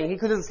until morning. He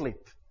couldn't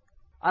sleep.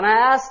 And I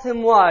asked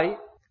him why.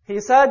 He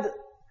said,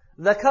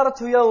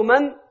 ذكرت يوما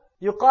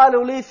يقال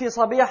لي في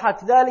صبيحة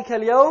ذلك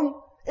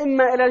اليوم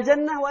إما إلى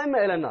الجنة وإما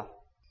إلى النار.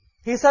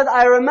 He said,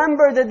 I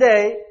remember the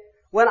day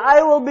when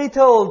I will be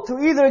told to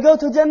either go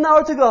to Jannah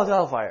or to go to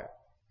hellfire.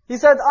 He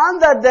said, on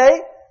that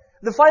day,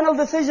 the final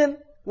decision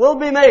will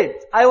be made.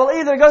 I will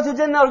either go to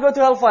Jannah or go to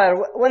hellfire.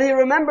 When he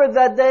remembered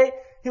that day,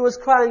 he was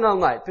crying all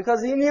night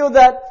because he knew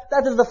that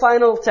that is the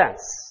final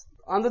chance.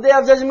 On the day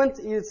of judgment,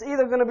 it's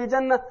either going to be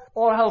Jannah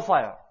or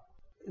hellfire.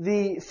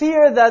 The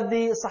fear that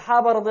the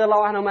Sahaba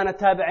radiallahu anhum and the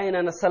Tabi'een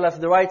and the Salaf,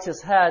 the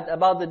righteous, had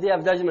about the day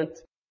of judgment,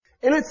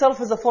 in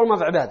itself is a form of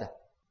ibadah.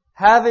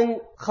 Having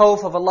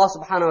khawf of Allah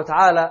subhanahu wa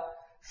ta'ala,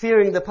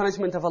 fearing the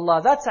punishment of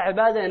Allah, that's a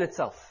ibadah in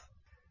itself.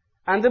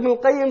 And Ibn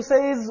al-Qayyim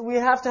says we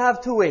have to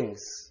have two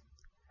wings.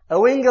 A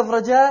wing of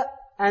raja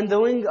and a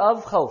wing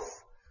of khawf.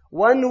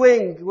 One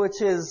wing which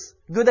is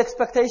good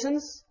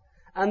expectations,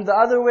 and the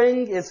other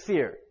wing is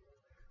fear.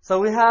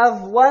 So we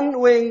have one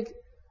wing,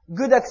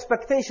 good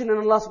expectation in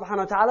Allah subhanahu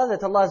wa ta'ala,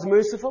 that Allah is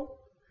merciful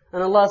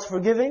and Allah is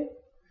forgiving.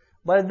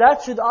 But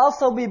that should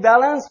also be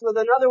balanced with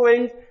another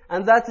wing,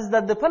 and that is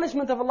that the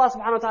punishment of Allah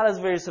subhanahu wa ta'ala is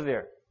very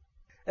severe.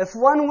 If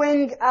one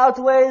wing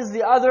outweighs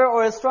the other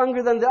or is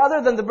stronger than the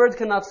other, then the bird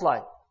cannot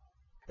fly.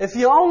 If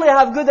you only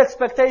have good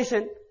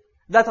expectation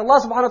that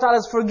Allah subhanahu wa ta'ala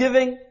is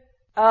forgiving,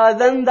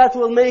 then that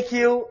will make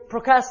you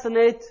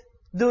procrastinate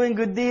doing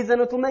good deeds,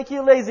 and it will make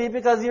you lazy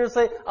because you'll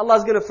say, Allah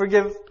is going to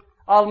forgive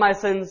all my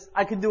sins,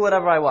 I can do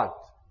whatever I want.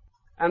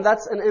 And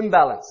that's an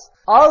imbalance.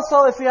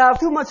 Also, if you have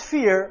too much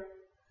fear,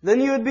 then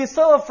you would be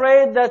so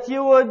afraid that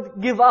you would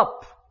give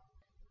up.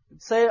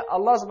 Say,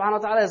 Allah subhanahu wa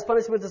ta'ala, His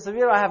punishment is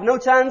severe, I have no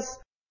chance,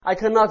 I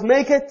cannot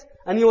make it,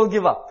 and you will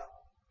give up.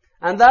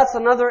 And that's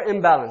another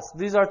imbalance.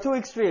 These are two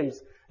extremes.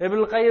 Ibn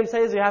al-Qayyim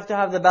says you have to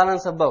have the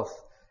balance of both.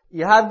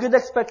 You have good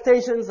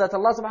expectations that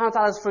Allah subhanahu wa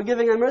ta'ala is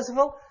forgiving and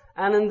merciful,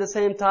 and in the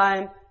same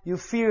time, you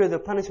fear the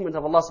punishment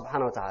of Allah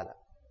subhanahu wa ta'ala.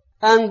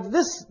 And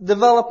this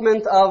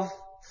development of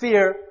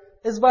fear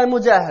is by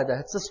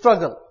mujahadah. It's a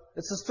struggle.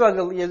 It's a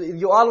struggle.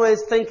 You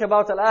always think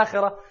about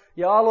al-akhirah.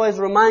 You always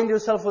remind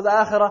yourself with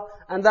akhirah.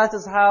 And that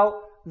is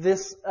how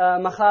this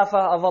makhafa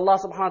of Allah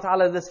subhanahu wa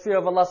ta'ala, this fear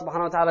of Allah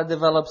subhanahu wa ta'ala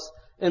develops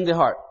in the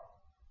heart.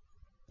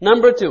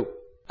 Number 2.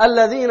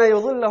 الَّذِينَ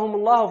يُظِلَّهُمُ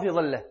اللَّهُ فِي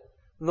ظِلِّهِ.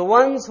 The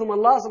ones whom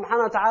Allah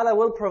subhanahu wa ta'ala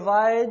will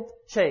provide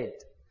shade,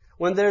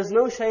 when there is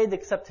no shade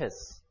except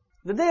His.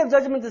 The day of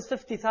judgment is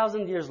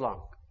 50,000 years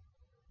long.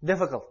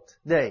 Difficult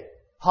day.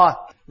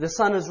 Hot. The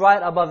sun is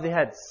right above the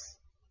heads.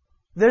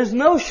 There's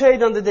no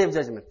shade on the day of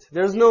judgment.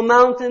 There's no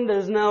mountain,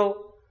 there's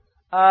no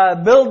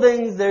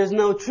buildings, there's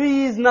no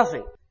trees,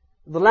 nothing.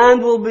 The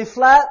land will be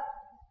flat.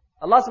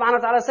 Allah subhanahu wa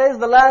ta'ala says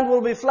the land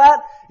will be flat.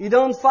 You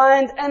don't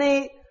find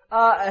any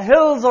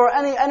hills or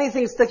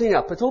anything sticking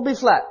up. It will be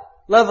flat,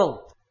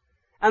 level.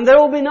 And there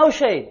will be no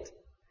shade,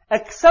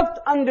 except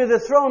under the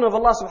throne of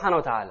Allah subhanahu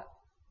wa ta'ala.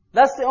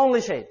 That's the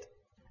only shade.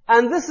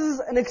 And this is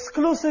an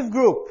exclusive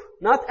group.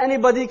 Not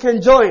anybody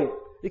can join.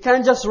 You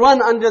can't just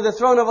run under the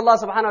throne of Allah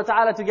subhanahu wa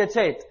ta'ala to get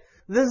shade.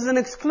 This is an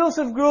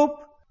exclusive group.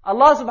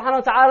 Allah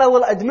subhanahu wa ta'ala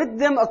will admit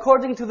them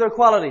according to their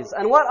qualities.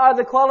 And what are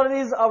the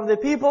qualities of the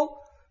people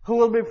who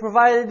will be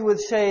provided with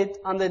shade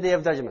on the day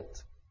of judgment?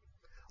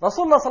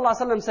 Rasulullah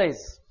sallallahu alaihi wasallam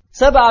says,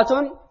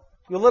 سَبْعَةٌ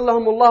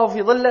يُظِلَّهُمُ اللَّهُ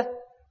فِي ظِلِّهِ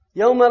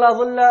يَوْمَ لَا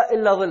ظِلَّ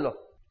إِلَّا ظِلُّهُ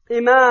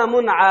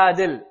إِمَامٌ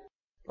عَادِلٌ.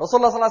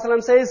 Rasulullah sallallahu alaihi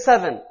wasallam says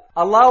 7.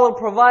 Allah will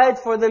provide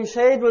for them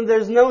shade when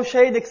there's no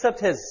shade except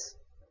His.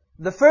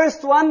 The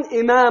first one,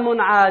 Imamun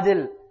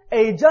Adil,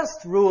 a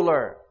just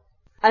ruler.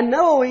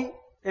 An-Nawawi,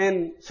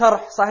 in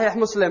Sharh Sahih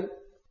Muslim,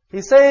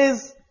 he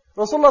says,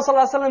 Rasulullah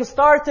sallallahu alaihi wasallam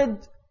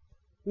started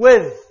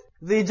with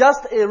the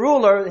just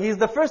ruler. He's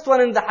the first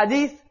one in the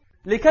hadith,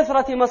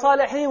 لِكَثْرَةِ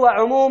مَصَالِحِهِ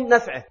وَعُمُومِ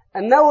نَفْعِهِ.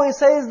 And-Nawawi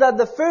says that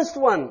the first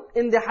one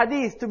in the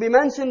hadith to be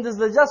mentioned is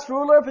the just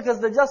ruler,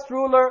 because the just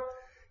ruler,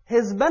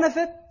 his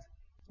benefit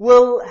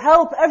will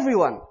help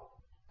everyone.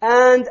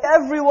 And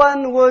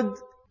everyone would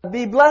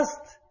be blessed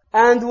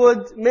and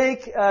would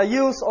make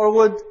use or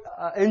would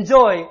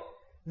enjoy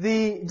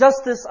the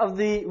justice of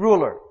the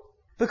ruler.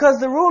 Because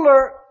the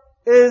ruler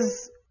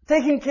is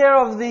taking care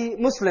of the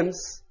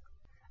Muslims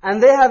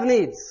and they have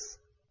needs.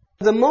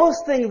 The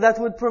most thing that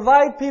would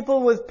provide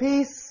people with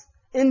peace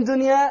in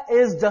dunya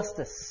is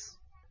justice.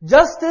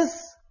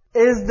 Justice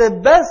is the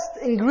best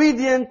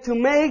ingredient to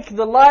make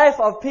the life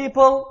of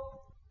people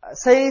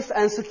safe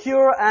and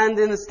secure and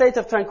in a state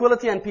of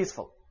tranquility and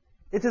peaceful.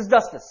 It is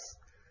justice.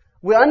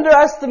 We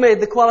underestimate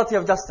the quality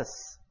of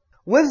justice.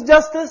 With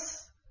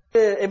justice,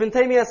 Ibn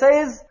Taymiyyah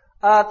says,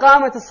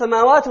 قامت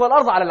السماوات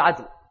والأرض على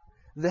العدل.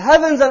 The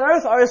heavens and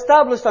earth are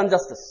established on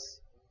justice.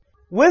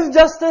 With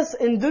justice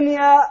in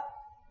dunya,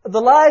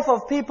 the life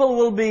of people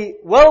will be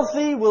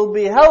wealthy, will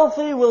be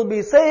healthy, will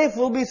be safe,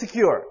 will be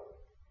secure.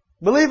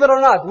 Believe it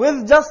or not,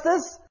 with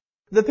justice,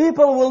 the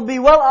people will be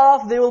well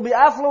off, they will be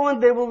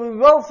affluent, they will be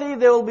wealthy,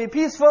 they will be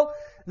peaceful,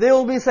 they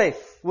will be safe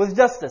with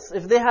justice,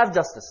 if they have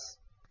justice.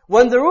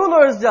 When the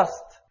ruler is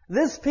just,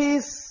 this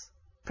peace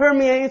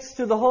permeates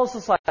to the whole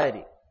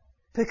society.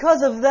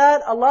 Because of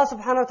that, Allah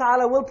subhanahu wa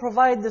ta'ala will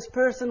provide this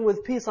person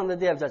with peace on the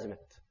Day of Judgment.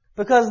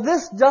 Because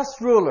this just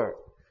ruler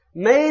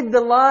made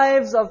the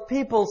lives of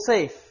people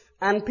safe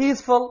and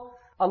peaceful,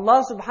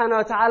 Allah subhanahu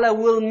wa ta'ala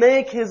will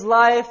make his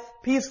life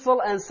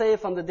peaceful and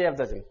safe on the Day of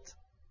Judgment.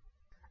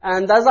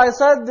 And as I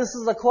said, this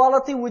is a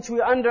quality which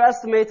we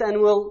underestimate, and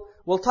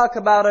we'll talk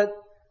about it,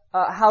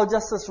 how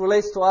justice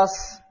relates to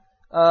us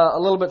a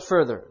little bit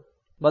further.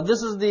 But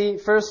this is the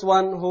first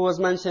one who was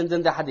mentioned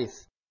in the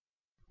hadith.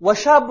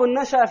 وَشَابٌ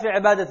نَشَأَ فِي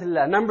عِبَادَةِ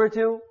اللَّهِ. Number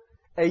 2,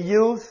 a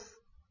youth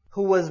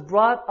who was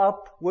brought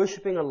up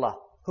worshipping Allah,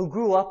 who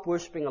grew up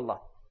worshipping Allah.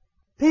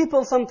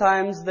 People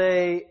sometimes,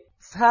 they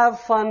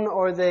have fun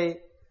or they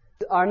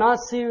are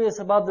not serious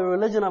about the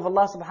religion of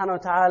Allah subhanahu wa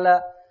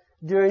ta'ala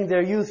during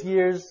their youth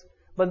years.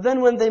 But then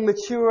when they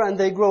mature and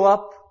they grow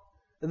up,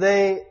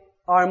 they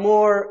are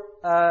more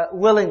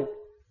willing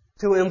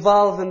to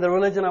involve in the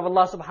religion of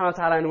Allah subhanahu wa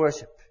ta'ala and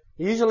worship.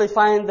 You usually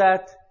find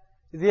that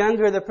the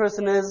younger the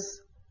person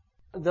is,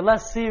 the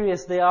less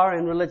serious they are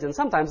in religion.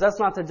 Sometimes that's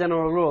not a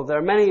general rule. There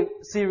are many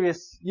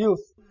serious youth,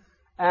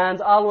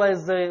 and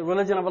always the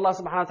religion of Allah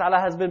subhanahu wa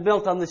ta'ala has been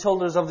built on the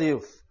shoulders of the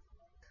youth.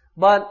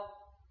 But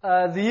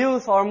the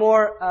youth are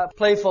more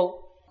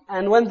playful,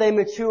 and when they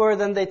mature,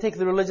 then they take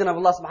the religion of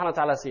Allah subhanahu wa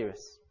ta'ala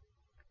serious.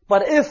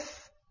 But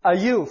if a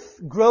youth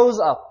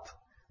grows up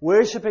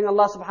worshipping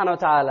Allah subhanahu wa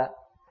ta'ala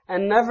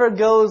and never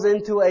goes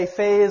into a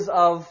phase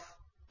of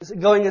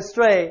going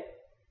astray,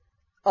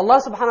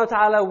 Allah subhanahu wa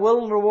ta'ala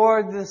will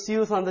reward this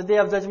youth on the Day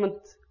of Judgment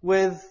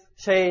with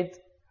shade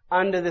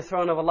under the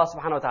throne of Allah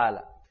subhanahu wa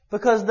ta'ala.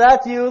 Because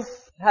that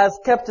youth has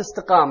kept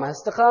istiqamah.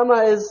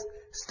 Istiqamah is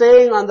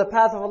staying on the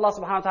path of Allah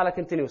subhanahu wa ta'ala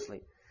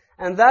continuously.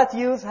 And that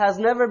youth has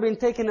never been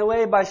taken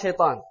away by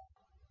shaitan,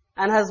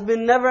 and has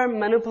been never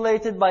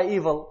manipulated by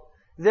evil.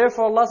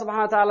 Therefore Allah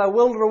subhanahu wa ta'ala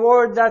will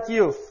reward that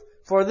youth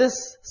for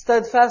this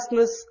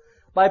steadfastness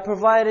by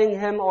providing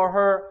him or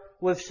her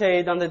with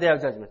shade on the Day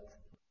of Judgment.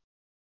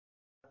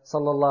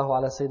 Sallallahu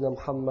ala Sayyidina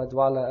Muhammad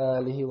wa ala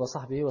alihi wa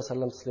sahbihi wa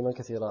sallam tasliman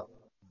kathira.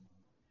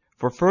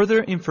 For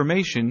further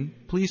information,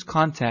 please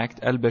contact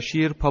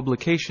Al-Bashir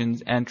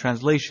Publications and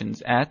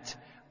Translations at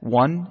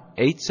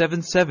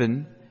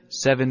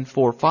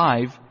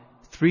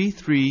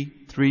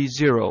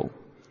 1-877-745-3330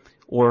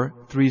 or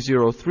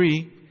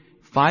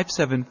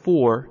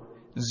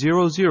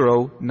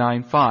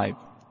 303-574-0095.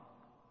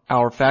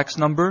 Our fax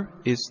number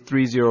is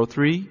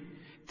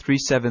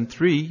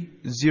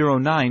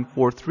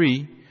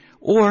 303-373-0943,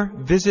 or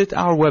visit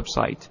our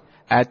website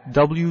at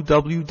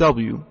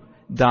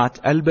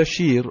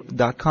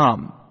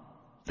www.albashir.com.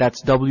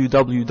 That's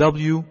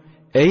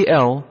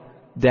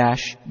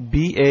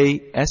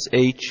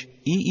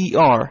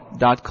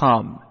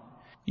www.al-basheer.com.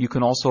 You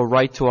can also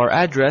write to our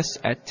address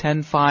at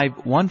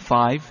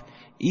 10515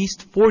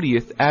 East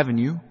 40th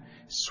Avenue,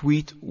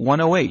 Suite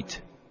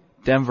 108,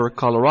 Denver,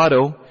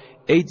 Colorado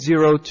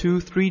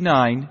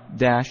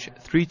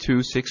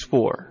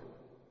 80239-3264.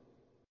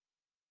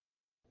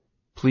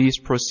 Please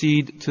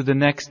proceed to the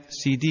next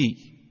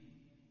CD.